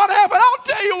 Pastor, what happened? I'll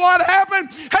tell you what happened.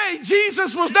 Hey,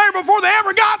 Jesus was there before they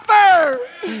ever got there.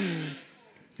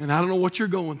 And I don't know what you're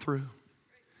going through.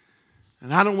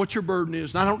 And I don't know what your burden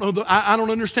is. And I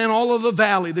don't understand all of the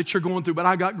valley that you're going through, but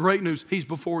I got great news. He's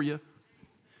before you.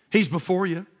 He's before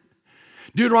you.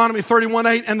 Deuteronomy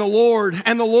 31:8, and the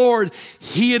Lord,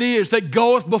 He it is that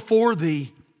goeth before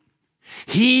thee.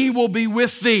 He will be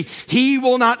with thee. He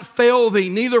will not fail thee,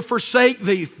 neither forsake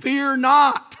thee. Fear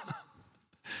not.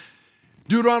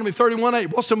 Deuteronomy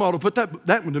 31:8. What's the motto? Put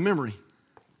that one to memory.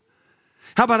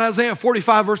 How about Isaiah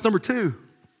 45, verse number 2?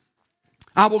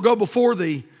 I will go before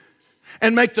thee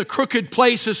and make the crooked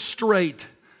places straight.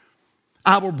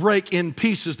 I will break in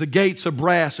pieces the gates of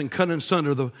brass and cut in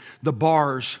sunder the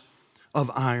bars of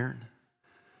iron.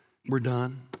 We're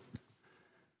done.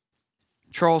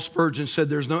 Charles Spurgeon said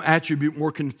there's no attribute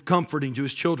more comforting to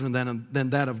his children than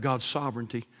that of God's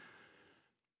sovereignty.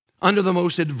 Under the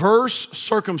most adverse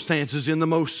circumstances, in the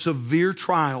most severe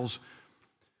trials,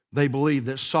 they believe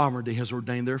that sovereignty has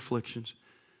ordained their afflictions.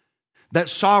 That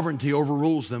sovereignty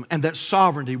overrules them, and that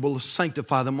sovereignty will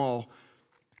sanctify them all.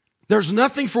 There's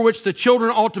nothing for which the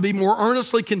children ought to be more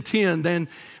earnestly contend than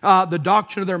the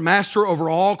doctrine of their master over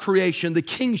all creation, the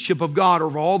kingship of God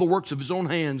over all the works of his own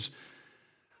hands,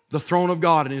 the throne of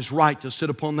God and his right to sit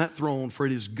upon that throne, for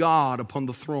it is God upon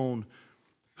the throne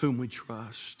whom we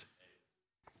trust.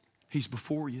 He's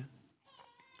before you.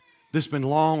 This has been a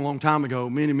long, long time ago,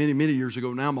 many years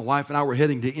ago now. My wife and I were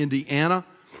heading to Indiana.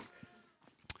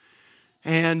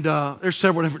 And there's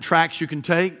several different tracks you can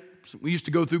take. We used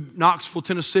to go through Knoxville,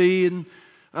 Tennessee,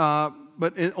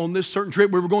 but on this certain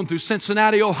trip, we were going through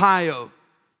Cincinnati, Ohio.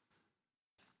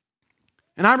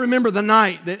 And I remember the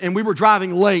night, and we were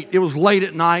driving late. It was late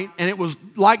at night, and it was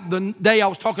like the day I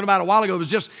was talking about a while ago.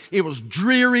 It was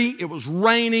dreary, it was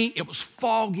rainy, it was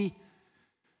foggy.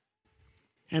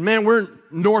 And man, we're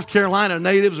North Carolina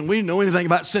natives, and we didn't know anything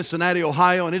about Cincinnati,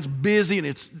 Ohio, and it's busy, and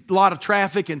it's a lot of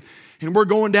traffic, and we're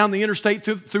going down the interstate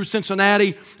through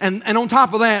Cincinnati. And on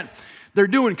top of that, they're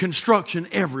doing construction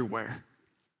everywhere.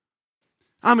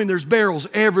 I mean, there's barrels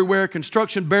everywhere,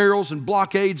 construction barrels and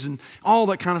blockades and all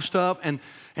that kind of stuff. And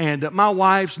my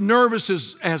wife's nervous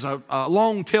as a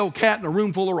long-tailed cat in a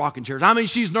room full of rocking chairs. I mean,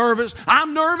 she's nervous.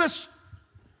 I'm nervous.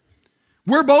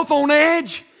 We're both on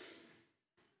edge.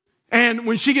 And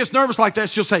when she gets nervous like that,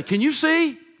 she'll say, "Can you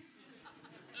see?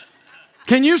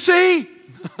 Can you see?"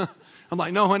 I'm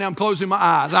like, "No, honey, I'm closing my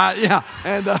eyes."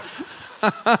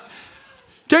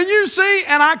 Can you see?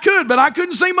 And I could, but I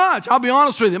couldn't see much. I'll be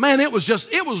honest with you. Man, it was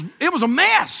a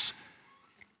mess.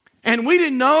 And we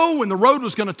didn't know when the road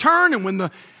was going to turn and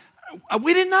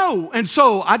we didn't know. And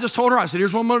so I just told her, I said,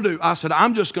 "Here's what I'm going to do." I said,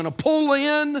 "I'm just going to pull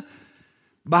in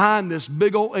behind this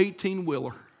big old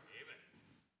 18-wheeler.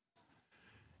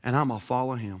 And I'm going to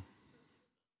follow him."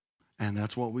 And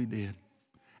that's what we did.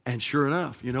 And sure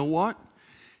enough, you know what?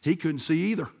 He couldn't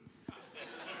see either.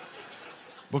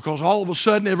 Because all of a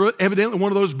sudden, evidently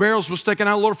one of those barrels was sticking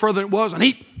out a little further than it was, and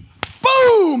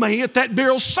boom, he hit that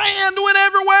barrel. Sand went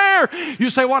everywhere.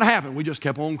 You say, what happened? We just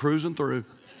kept on cruising through.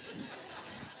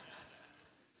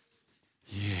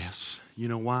 Yes. You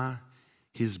know why?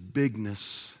 His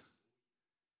bigness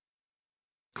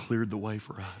cleared the way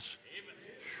for us.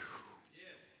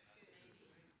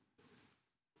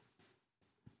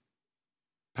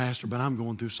 "Pastor, but I'm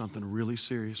going through something really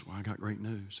serious." Well, I got great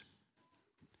news.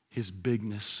 His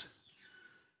bigness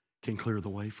can clear the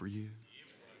way for you.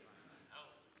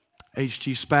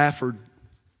 H.G. Spafford.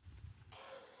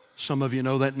 Some of you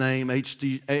know that name,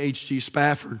 H.G.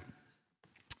 Spafford.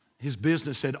 His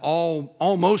business had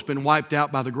almost been wiped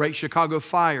out by the Great Chicago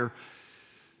Fire.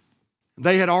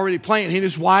 They had already planned, he and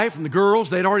his wife and the girls,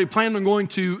 they had already planned on going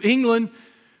to England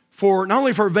not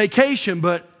only for a vacation,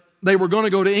 but they were going to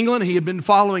go to England. He had been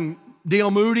following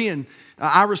D.L. Moody and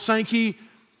Ira Sankey.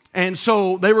 And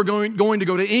so they were going to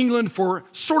go to England for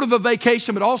sort of a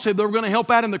vacation, but also they were going to help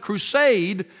out in the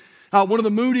crusade, one of the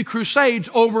Moody Crusades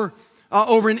over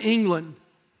in England.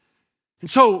 And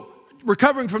so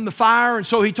recovering from the fire, and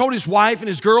so he told his wife and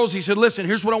his girls, he said, listen,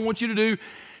 here's what I want you to do.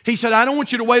 He said, I don't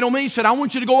want you to wait on me. He said, I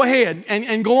want you to go ahead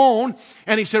and go on.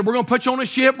 And he said, we're going to put you on a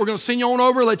ship. We're going to send you on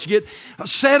over, let you get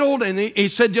settled. And he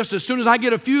said, just as soon as I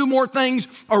get a few more things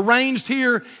arranged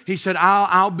here, he said,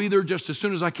 I'll be there just as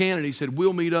soon as I can. And he said,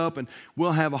 we'll meet up and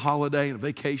we'll have a holiday and a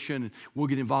vacation and we'll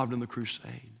get involved in the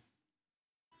crusade.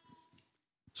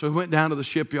 So he went down to the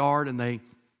shipyard and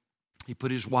he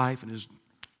put his wife and his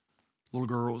little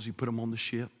girls, he put them on the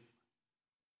ship.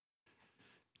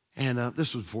 And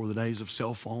this was before the days of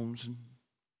cell phones and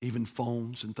even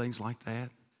phones and things like that.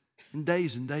 And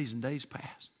days and days and days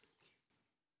passed.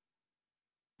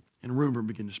 And rumor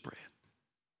began to spread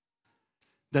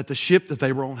that the ship that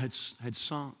they were on had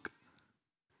sunk.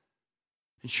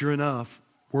 And sure enough,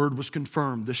 word was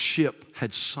confirmed, the ship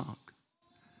had sunk.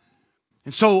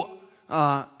 And so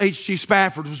H.G.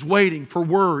 Spafford was waiting for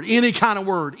word, any kind of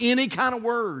word.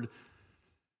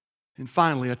 And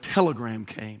finally, a telegram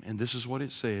came, and this is what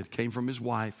it said. It came from his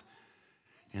wife,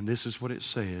 and this is what it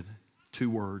said. 2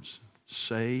 words,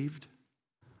 saved,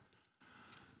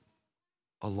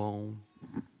 alone.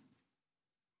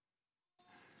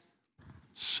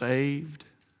 Saved,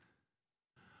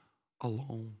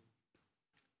 alone.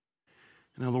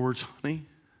 In other words, honey,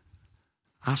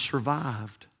 I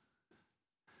survived,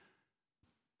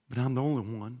 but I'm the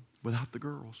only one without the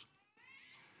girls.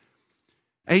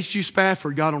 H.G.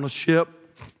 Spafford got on a ship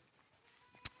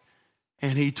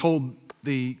and he told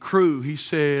the crew, he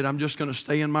said, I'm just going to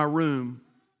stay in my room.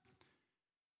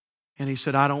 And he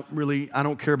said, I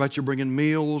don't care about you bringing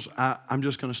meals. I'm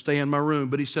just going to stay in my room.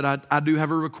 But he said, I do have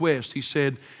a request. He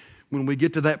said, when we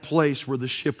get to that place where the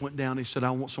ship went down, he said, I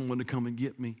want someone to come and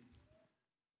get me.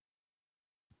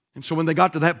 And so when they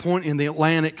got to that point in the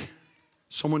Atlantic,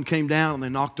 someone came down and they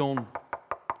knocked on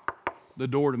the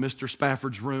door to Mr.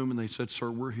 Spafford's room, and they said, sir,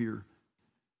 we're here.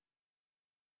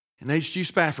 And H.G.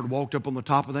 Spafford walked up on the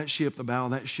top of that ship, the bow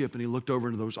of that ship, and he looked over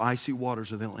into those icy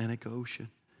waters of the Atlantic Ocean,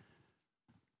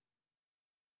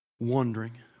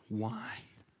 wondering why.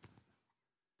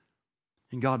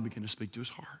 And God began to speak to his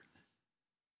heart.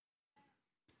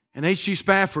 And H.G.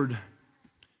 Spafford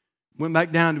went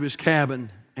back down to his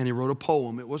cabin, and he wrote a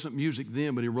poem. It wasn't music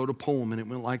then, but he wrote a poem, and it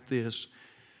went like this.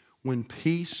 When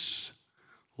peace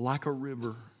like a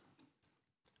river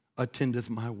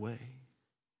attendeth my way,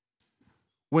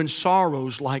 when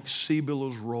sorrows like sea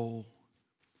billows roll,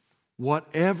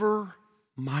 whatever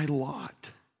my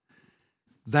lot,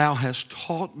 thou hast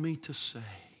taught me to say,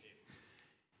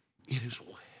 it is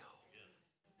well.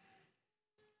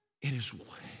 It is well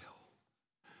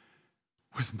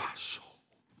with my soul.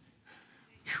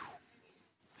 Whew.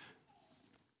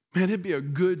 Man, it'd be a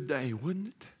good day, wouldn't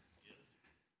it?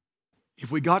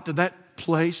 If we got to that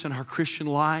place in our Christian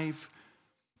life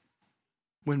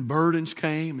when burdens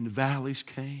came and valleys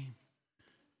came,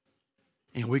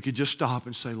 and we could just stop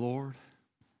and say, Lord,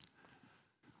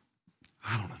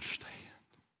 I don't understand,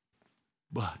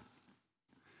 but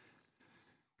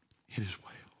it is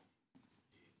well.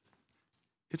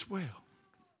 It's well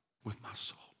with my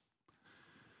soul,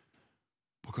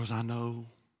 because I know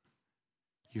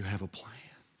you have a plan,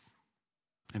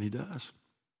 and he does.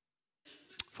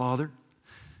 Father,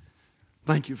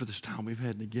 thank you for this time we've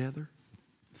had together.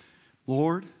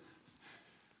 Lord,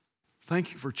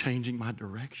 thank you for changing my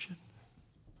direction.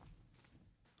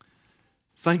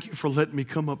 Thank you for letting me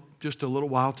come up just a little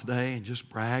while today and just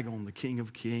brag on the King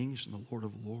of Kings and the Lord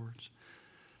of Lords.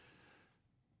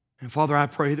 And Father, I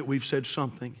pray that we've said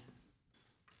something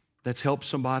that's helped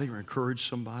somebody or encouraged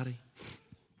somebody.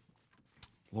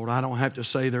 Lord, I don't have to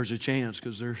say there's a chance,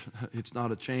 because it's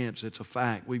not a chance, it's a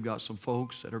fact. We've got some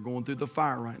folks that are going through the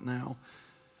fire right now.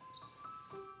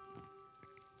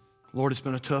 Lord, it's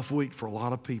been a tough week for a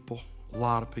lot of people,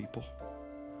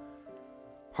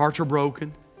 Hearts are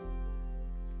broken.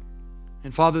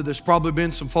 And Father, there's probably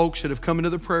been some folks that have come into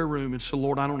the prayer room and said,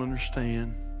 Lord, I don't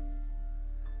understand.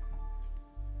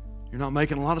 You're not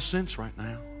making a lot of sense right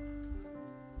now.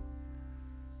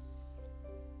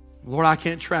 Lord, I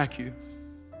can't track you,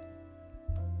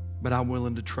 but I'm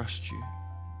willing to trust you.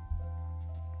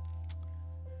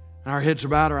 And our heads are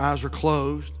bowed, our eyes are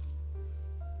closed.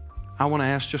 I want to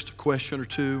ask just a question or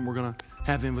two, and we're going to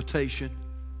have invitation.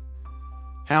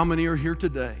 How many are here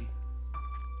today?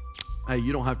 Hey,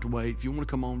 you don't have to wait. If you want to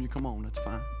come on, you come on. That's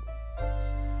fine.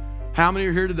 How many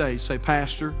are here today? Say,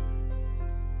 Pastor,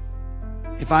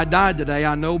 If I died today,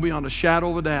 I know beyond a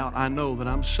shadow of a doubt, I know that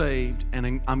I'm saved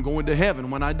and I'm going to heaven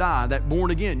when I die. That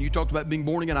born again, you talked about being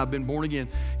born again, I've been born again.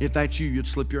 If that's you, you'd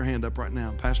slip your hand up right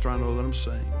now. Pastor, I know that I'm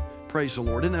saved. Praise the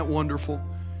Lord. Isn't that wonderful?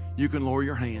 You can lower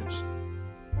your hands.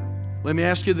 Let me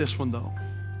ask you this one though.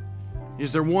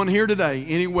 Is there one here today,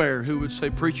 anywhere, who would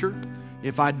say, preacher,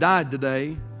 if I died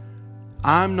today,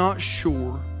 I'm not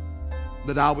sure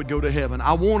that I would go to heaven.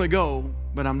 I want to go,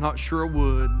 but I'm not sure I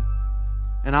would.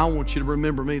 And I want you to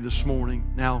remember me this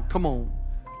morning. Now, come on.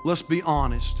 Let's be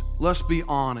honest. Let's be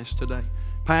honest today.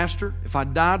 Pastor, if I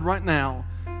died right now,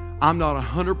 I'm not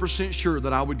 100% sure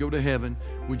that I would go to heaven.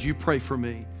 Would you pray for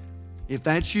me? If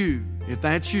that's you,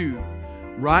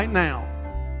 right now,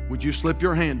 would you slip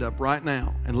your hand up right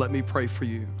now and let me pray for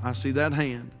you? I see that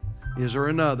hand. Is there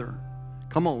another?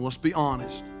 Come on, let's be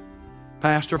honest.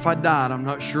 Pastor, if I died, I'm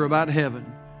not sure about heaven.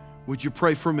 Would you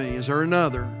pray for me? Is there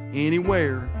another?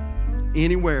 Anywhere.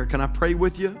 Can I pray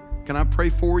with you? Can I pray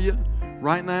for you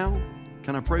right now?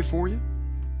 Can I pray for you?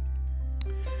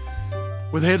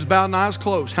 With heads bowed and eyes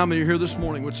closed, how many are here this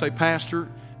morning would say, Pastor,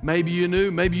 maybe you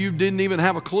knew, maybe you didn't even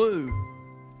have a clue,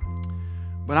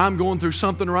 but I'm going through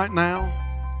something right now,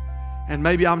 and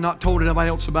maybe I've not told anybody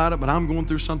else about it, but I'm going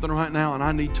through something right now, and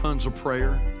I need tons of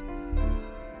prayer.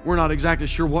 We're not exactly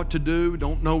sure what to do,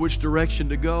 don't know which direction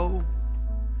to go.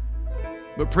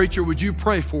 But preacher, would you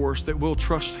pray for us that we'll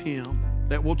trust Him,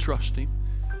 that we'll trust Him?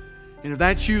 And if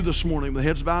that's you this morning, with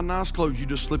heads bowed and eyes closed, you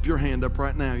just slip your hand up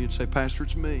right now. You'd say, Pastor,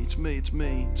 it's me.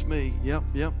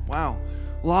 Yep, wow.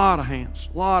 A lot of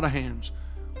hands,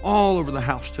 all over the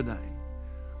house today.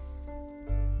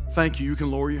 Thank you. You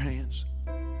can lower your hands.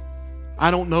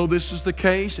 I don't know this is the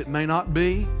case. It may not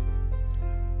be.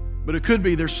 But it could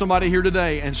be there's somebody here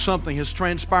today and something has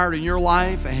transpired in your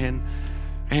life and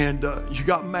you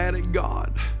got mad at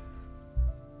God.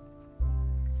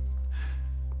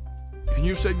 And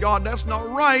you said, God, that's not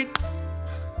right.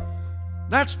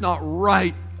 That's not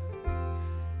right.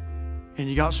 And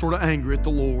you got sort of angry at the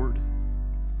Lord.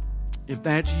 If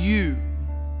that's you,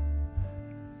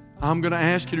 I'm going to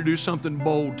ask you to do something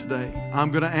bold today.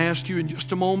 I'm going to ask you in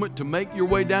just a moment to make your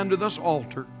way down to this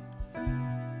altar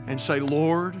and say,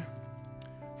 Lord,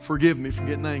 forgive me for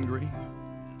getting angry.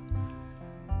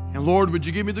 And Lord, would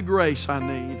you give me the grace I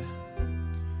need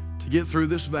to get through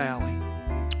this valley?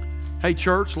 Hey,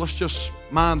 church, let's just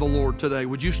mind the Lord today.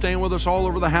 Would you stand with us all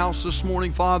over the house this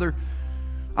morning? Father,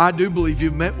 I do believe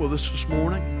you've met with us this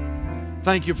morning.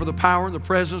 Thank you for the power and the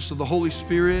presence of the Holy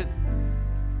Spirit.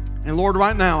 And Lord,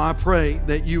 right now I pray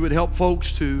that you would help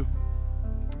folks to,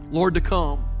 Lord, to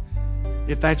come.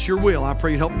 If that's your will, I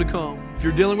pray you'd help them to come. If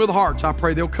you're dealing with hearts, I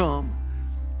pray they'll come.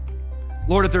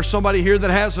 Lord, if there's somebody here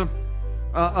that has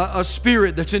a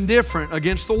spirit that's indifferent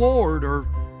against the Lord or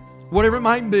whatever it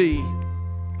might be,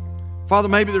 Father,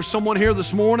 maybe there's someone here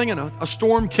this morning and a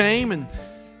storm came and,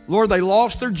 Lord, they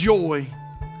lost their joy.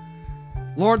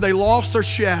 Lord, they lost their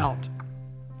shout.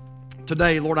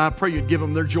 Today, Lord, I pray you'd give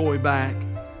them their joy back.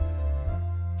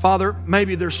 Father,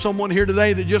 maybe there's someone here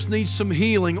today that just needs some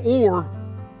healing, or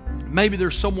maybe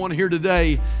there's someone here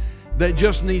today that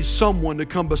just needs someone to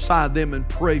come beside them and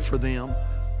pray for them.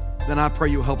 Then I pray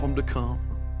you'll help them to come.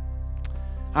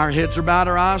 Our heads are bowed,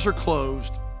 our eyes are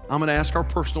closed. I'm going to ask our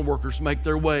personal workers to make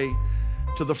their way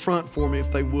to the front for me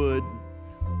if they would.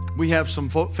 We have some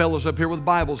fellows up here with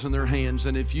Bibles in their hands,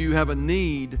 and if you have a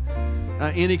need,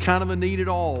 any kind of a need at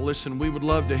all, listen, we would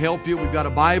love to help you. We've got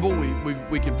a Bible.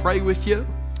 We can pray with you.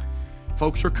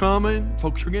 Folks are coming.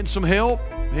 Folks are getting some help.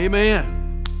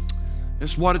 Amen.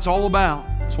 That's what it's all about.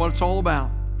 That's what it's all about.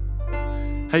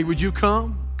 Hey, would you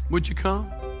come? Would you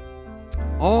come?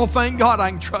 Oh, thank God I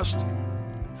can trust you.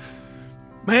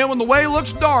 Man, when the way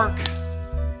looks dark,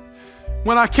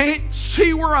 when I can't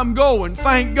see where I'm going,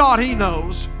 thank God He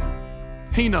knows.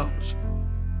 He knows.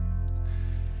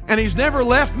 And He's never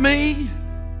left me.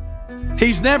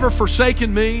 He's never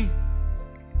forsaken me.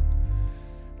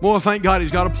 Boy, thank God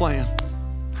He's got a plan.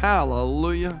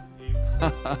 Hallelujah.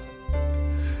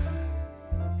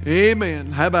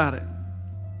 Amen. How about it?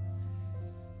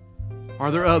 Are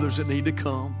there others that need to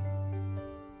come?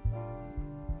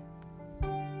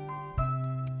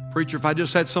 Preacher, if I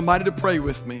just had somebody to pray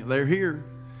with me, they're here.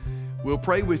 We'll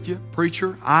pray with you.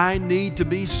 Preacher, I need to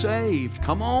be saved.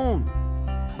 Come on.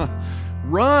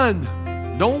 Run.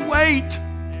 Don't wait.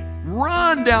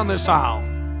 Run down this aisle.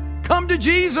 Come to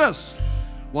Jesus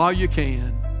while you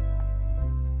can.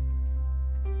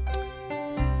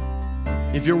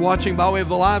 If you're watching by way of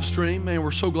the live stream, man,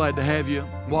 we're so glad to have you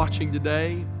watching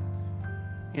today.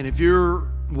 And if you're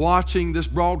watching this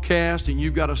broadcast and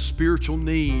you've got a spiritual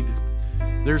need,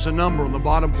 there's a number on the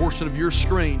bottom portion of your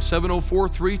screen,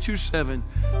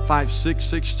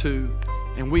 704-327-5662.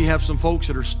 And we have some folks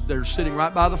that are sitting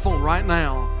right by the phone right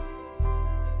now,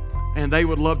 and they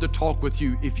would love to talk with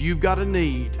you. If you've got a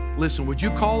need, listen, would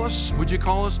you call us? Would you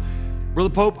call us? Brother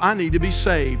Pope, I need to be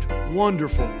saved.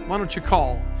 Wonderful. Why don't you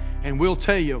call? And we'll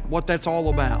tell you what that's all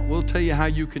about. We'll tell you how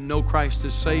you can know Christ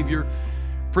as Savior.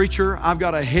 Preacher, I've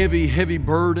got a heavy, heavy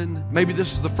burden. Maybe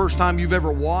this is the first time you've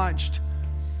ever watched.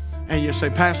 And you say,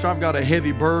 Pastor, I've got a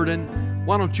heavy burden.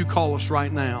 Why don't you call us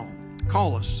right now?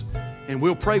 Call us, and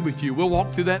we'll pray with you. We'll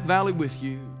walk through that valley with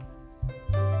you.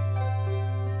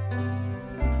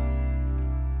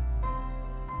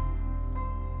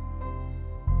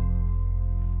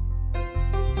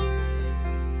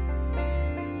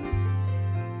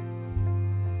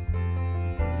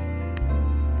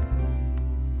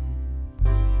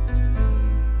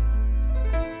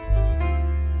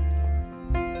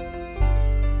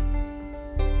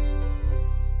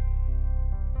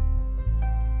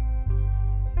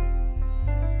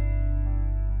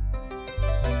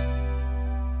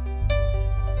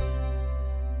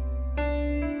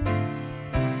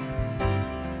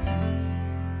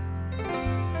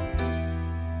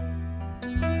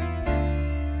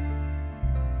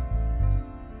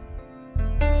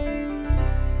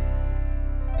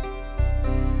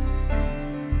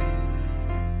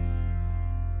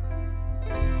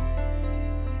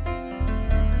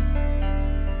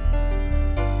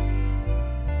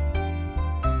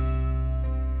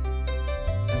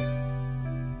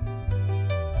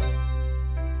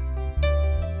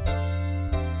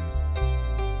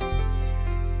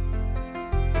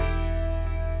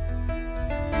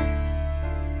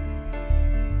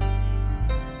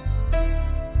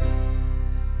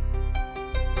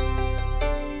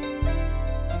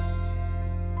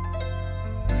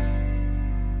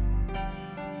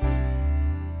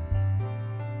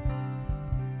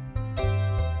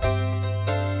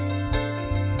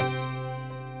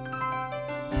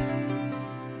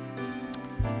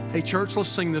 Hey, church, let's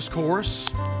sing this chorus,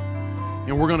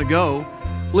 and we're going to go.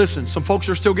 Listen, some folks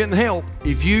are still getting help.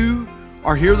 If you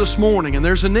are here this morning and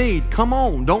there's a need, come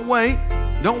on. Don't wait.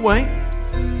 Don't wait.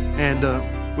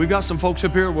 And we've got some folks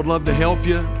up here who would love to help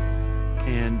you,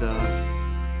 and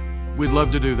we'd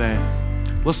love to do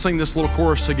that. Let's sing this little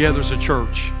chorus together as a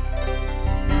church.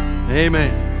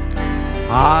 Amen.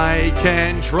 I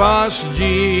can trust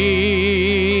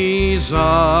Jesus.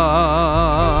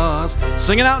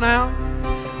 Sing it out now.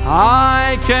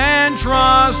 I can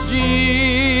trust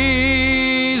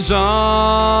Jesus.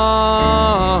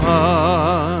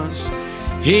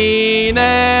 He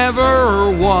never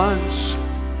once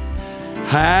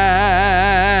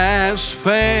has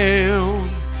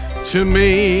failed to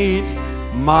meet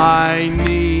my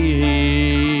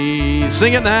needs.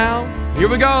 Sing it now. Here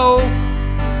we go.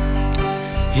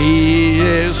 He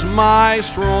is my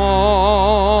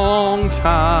strong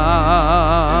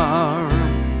tower,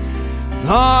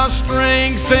 the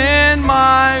strength in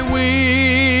my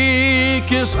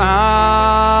weakest hour.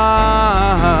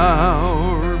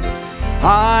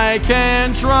 I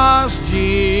can trust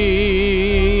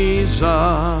Jesus.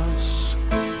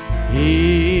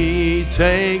 He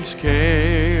takes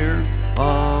care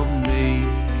of me.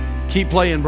 Keep playing, brother.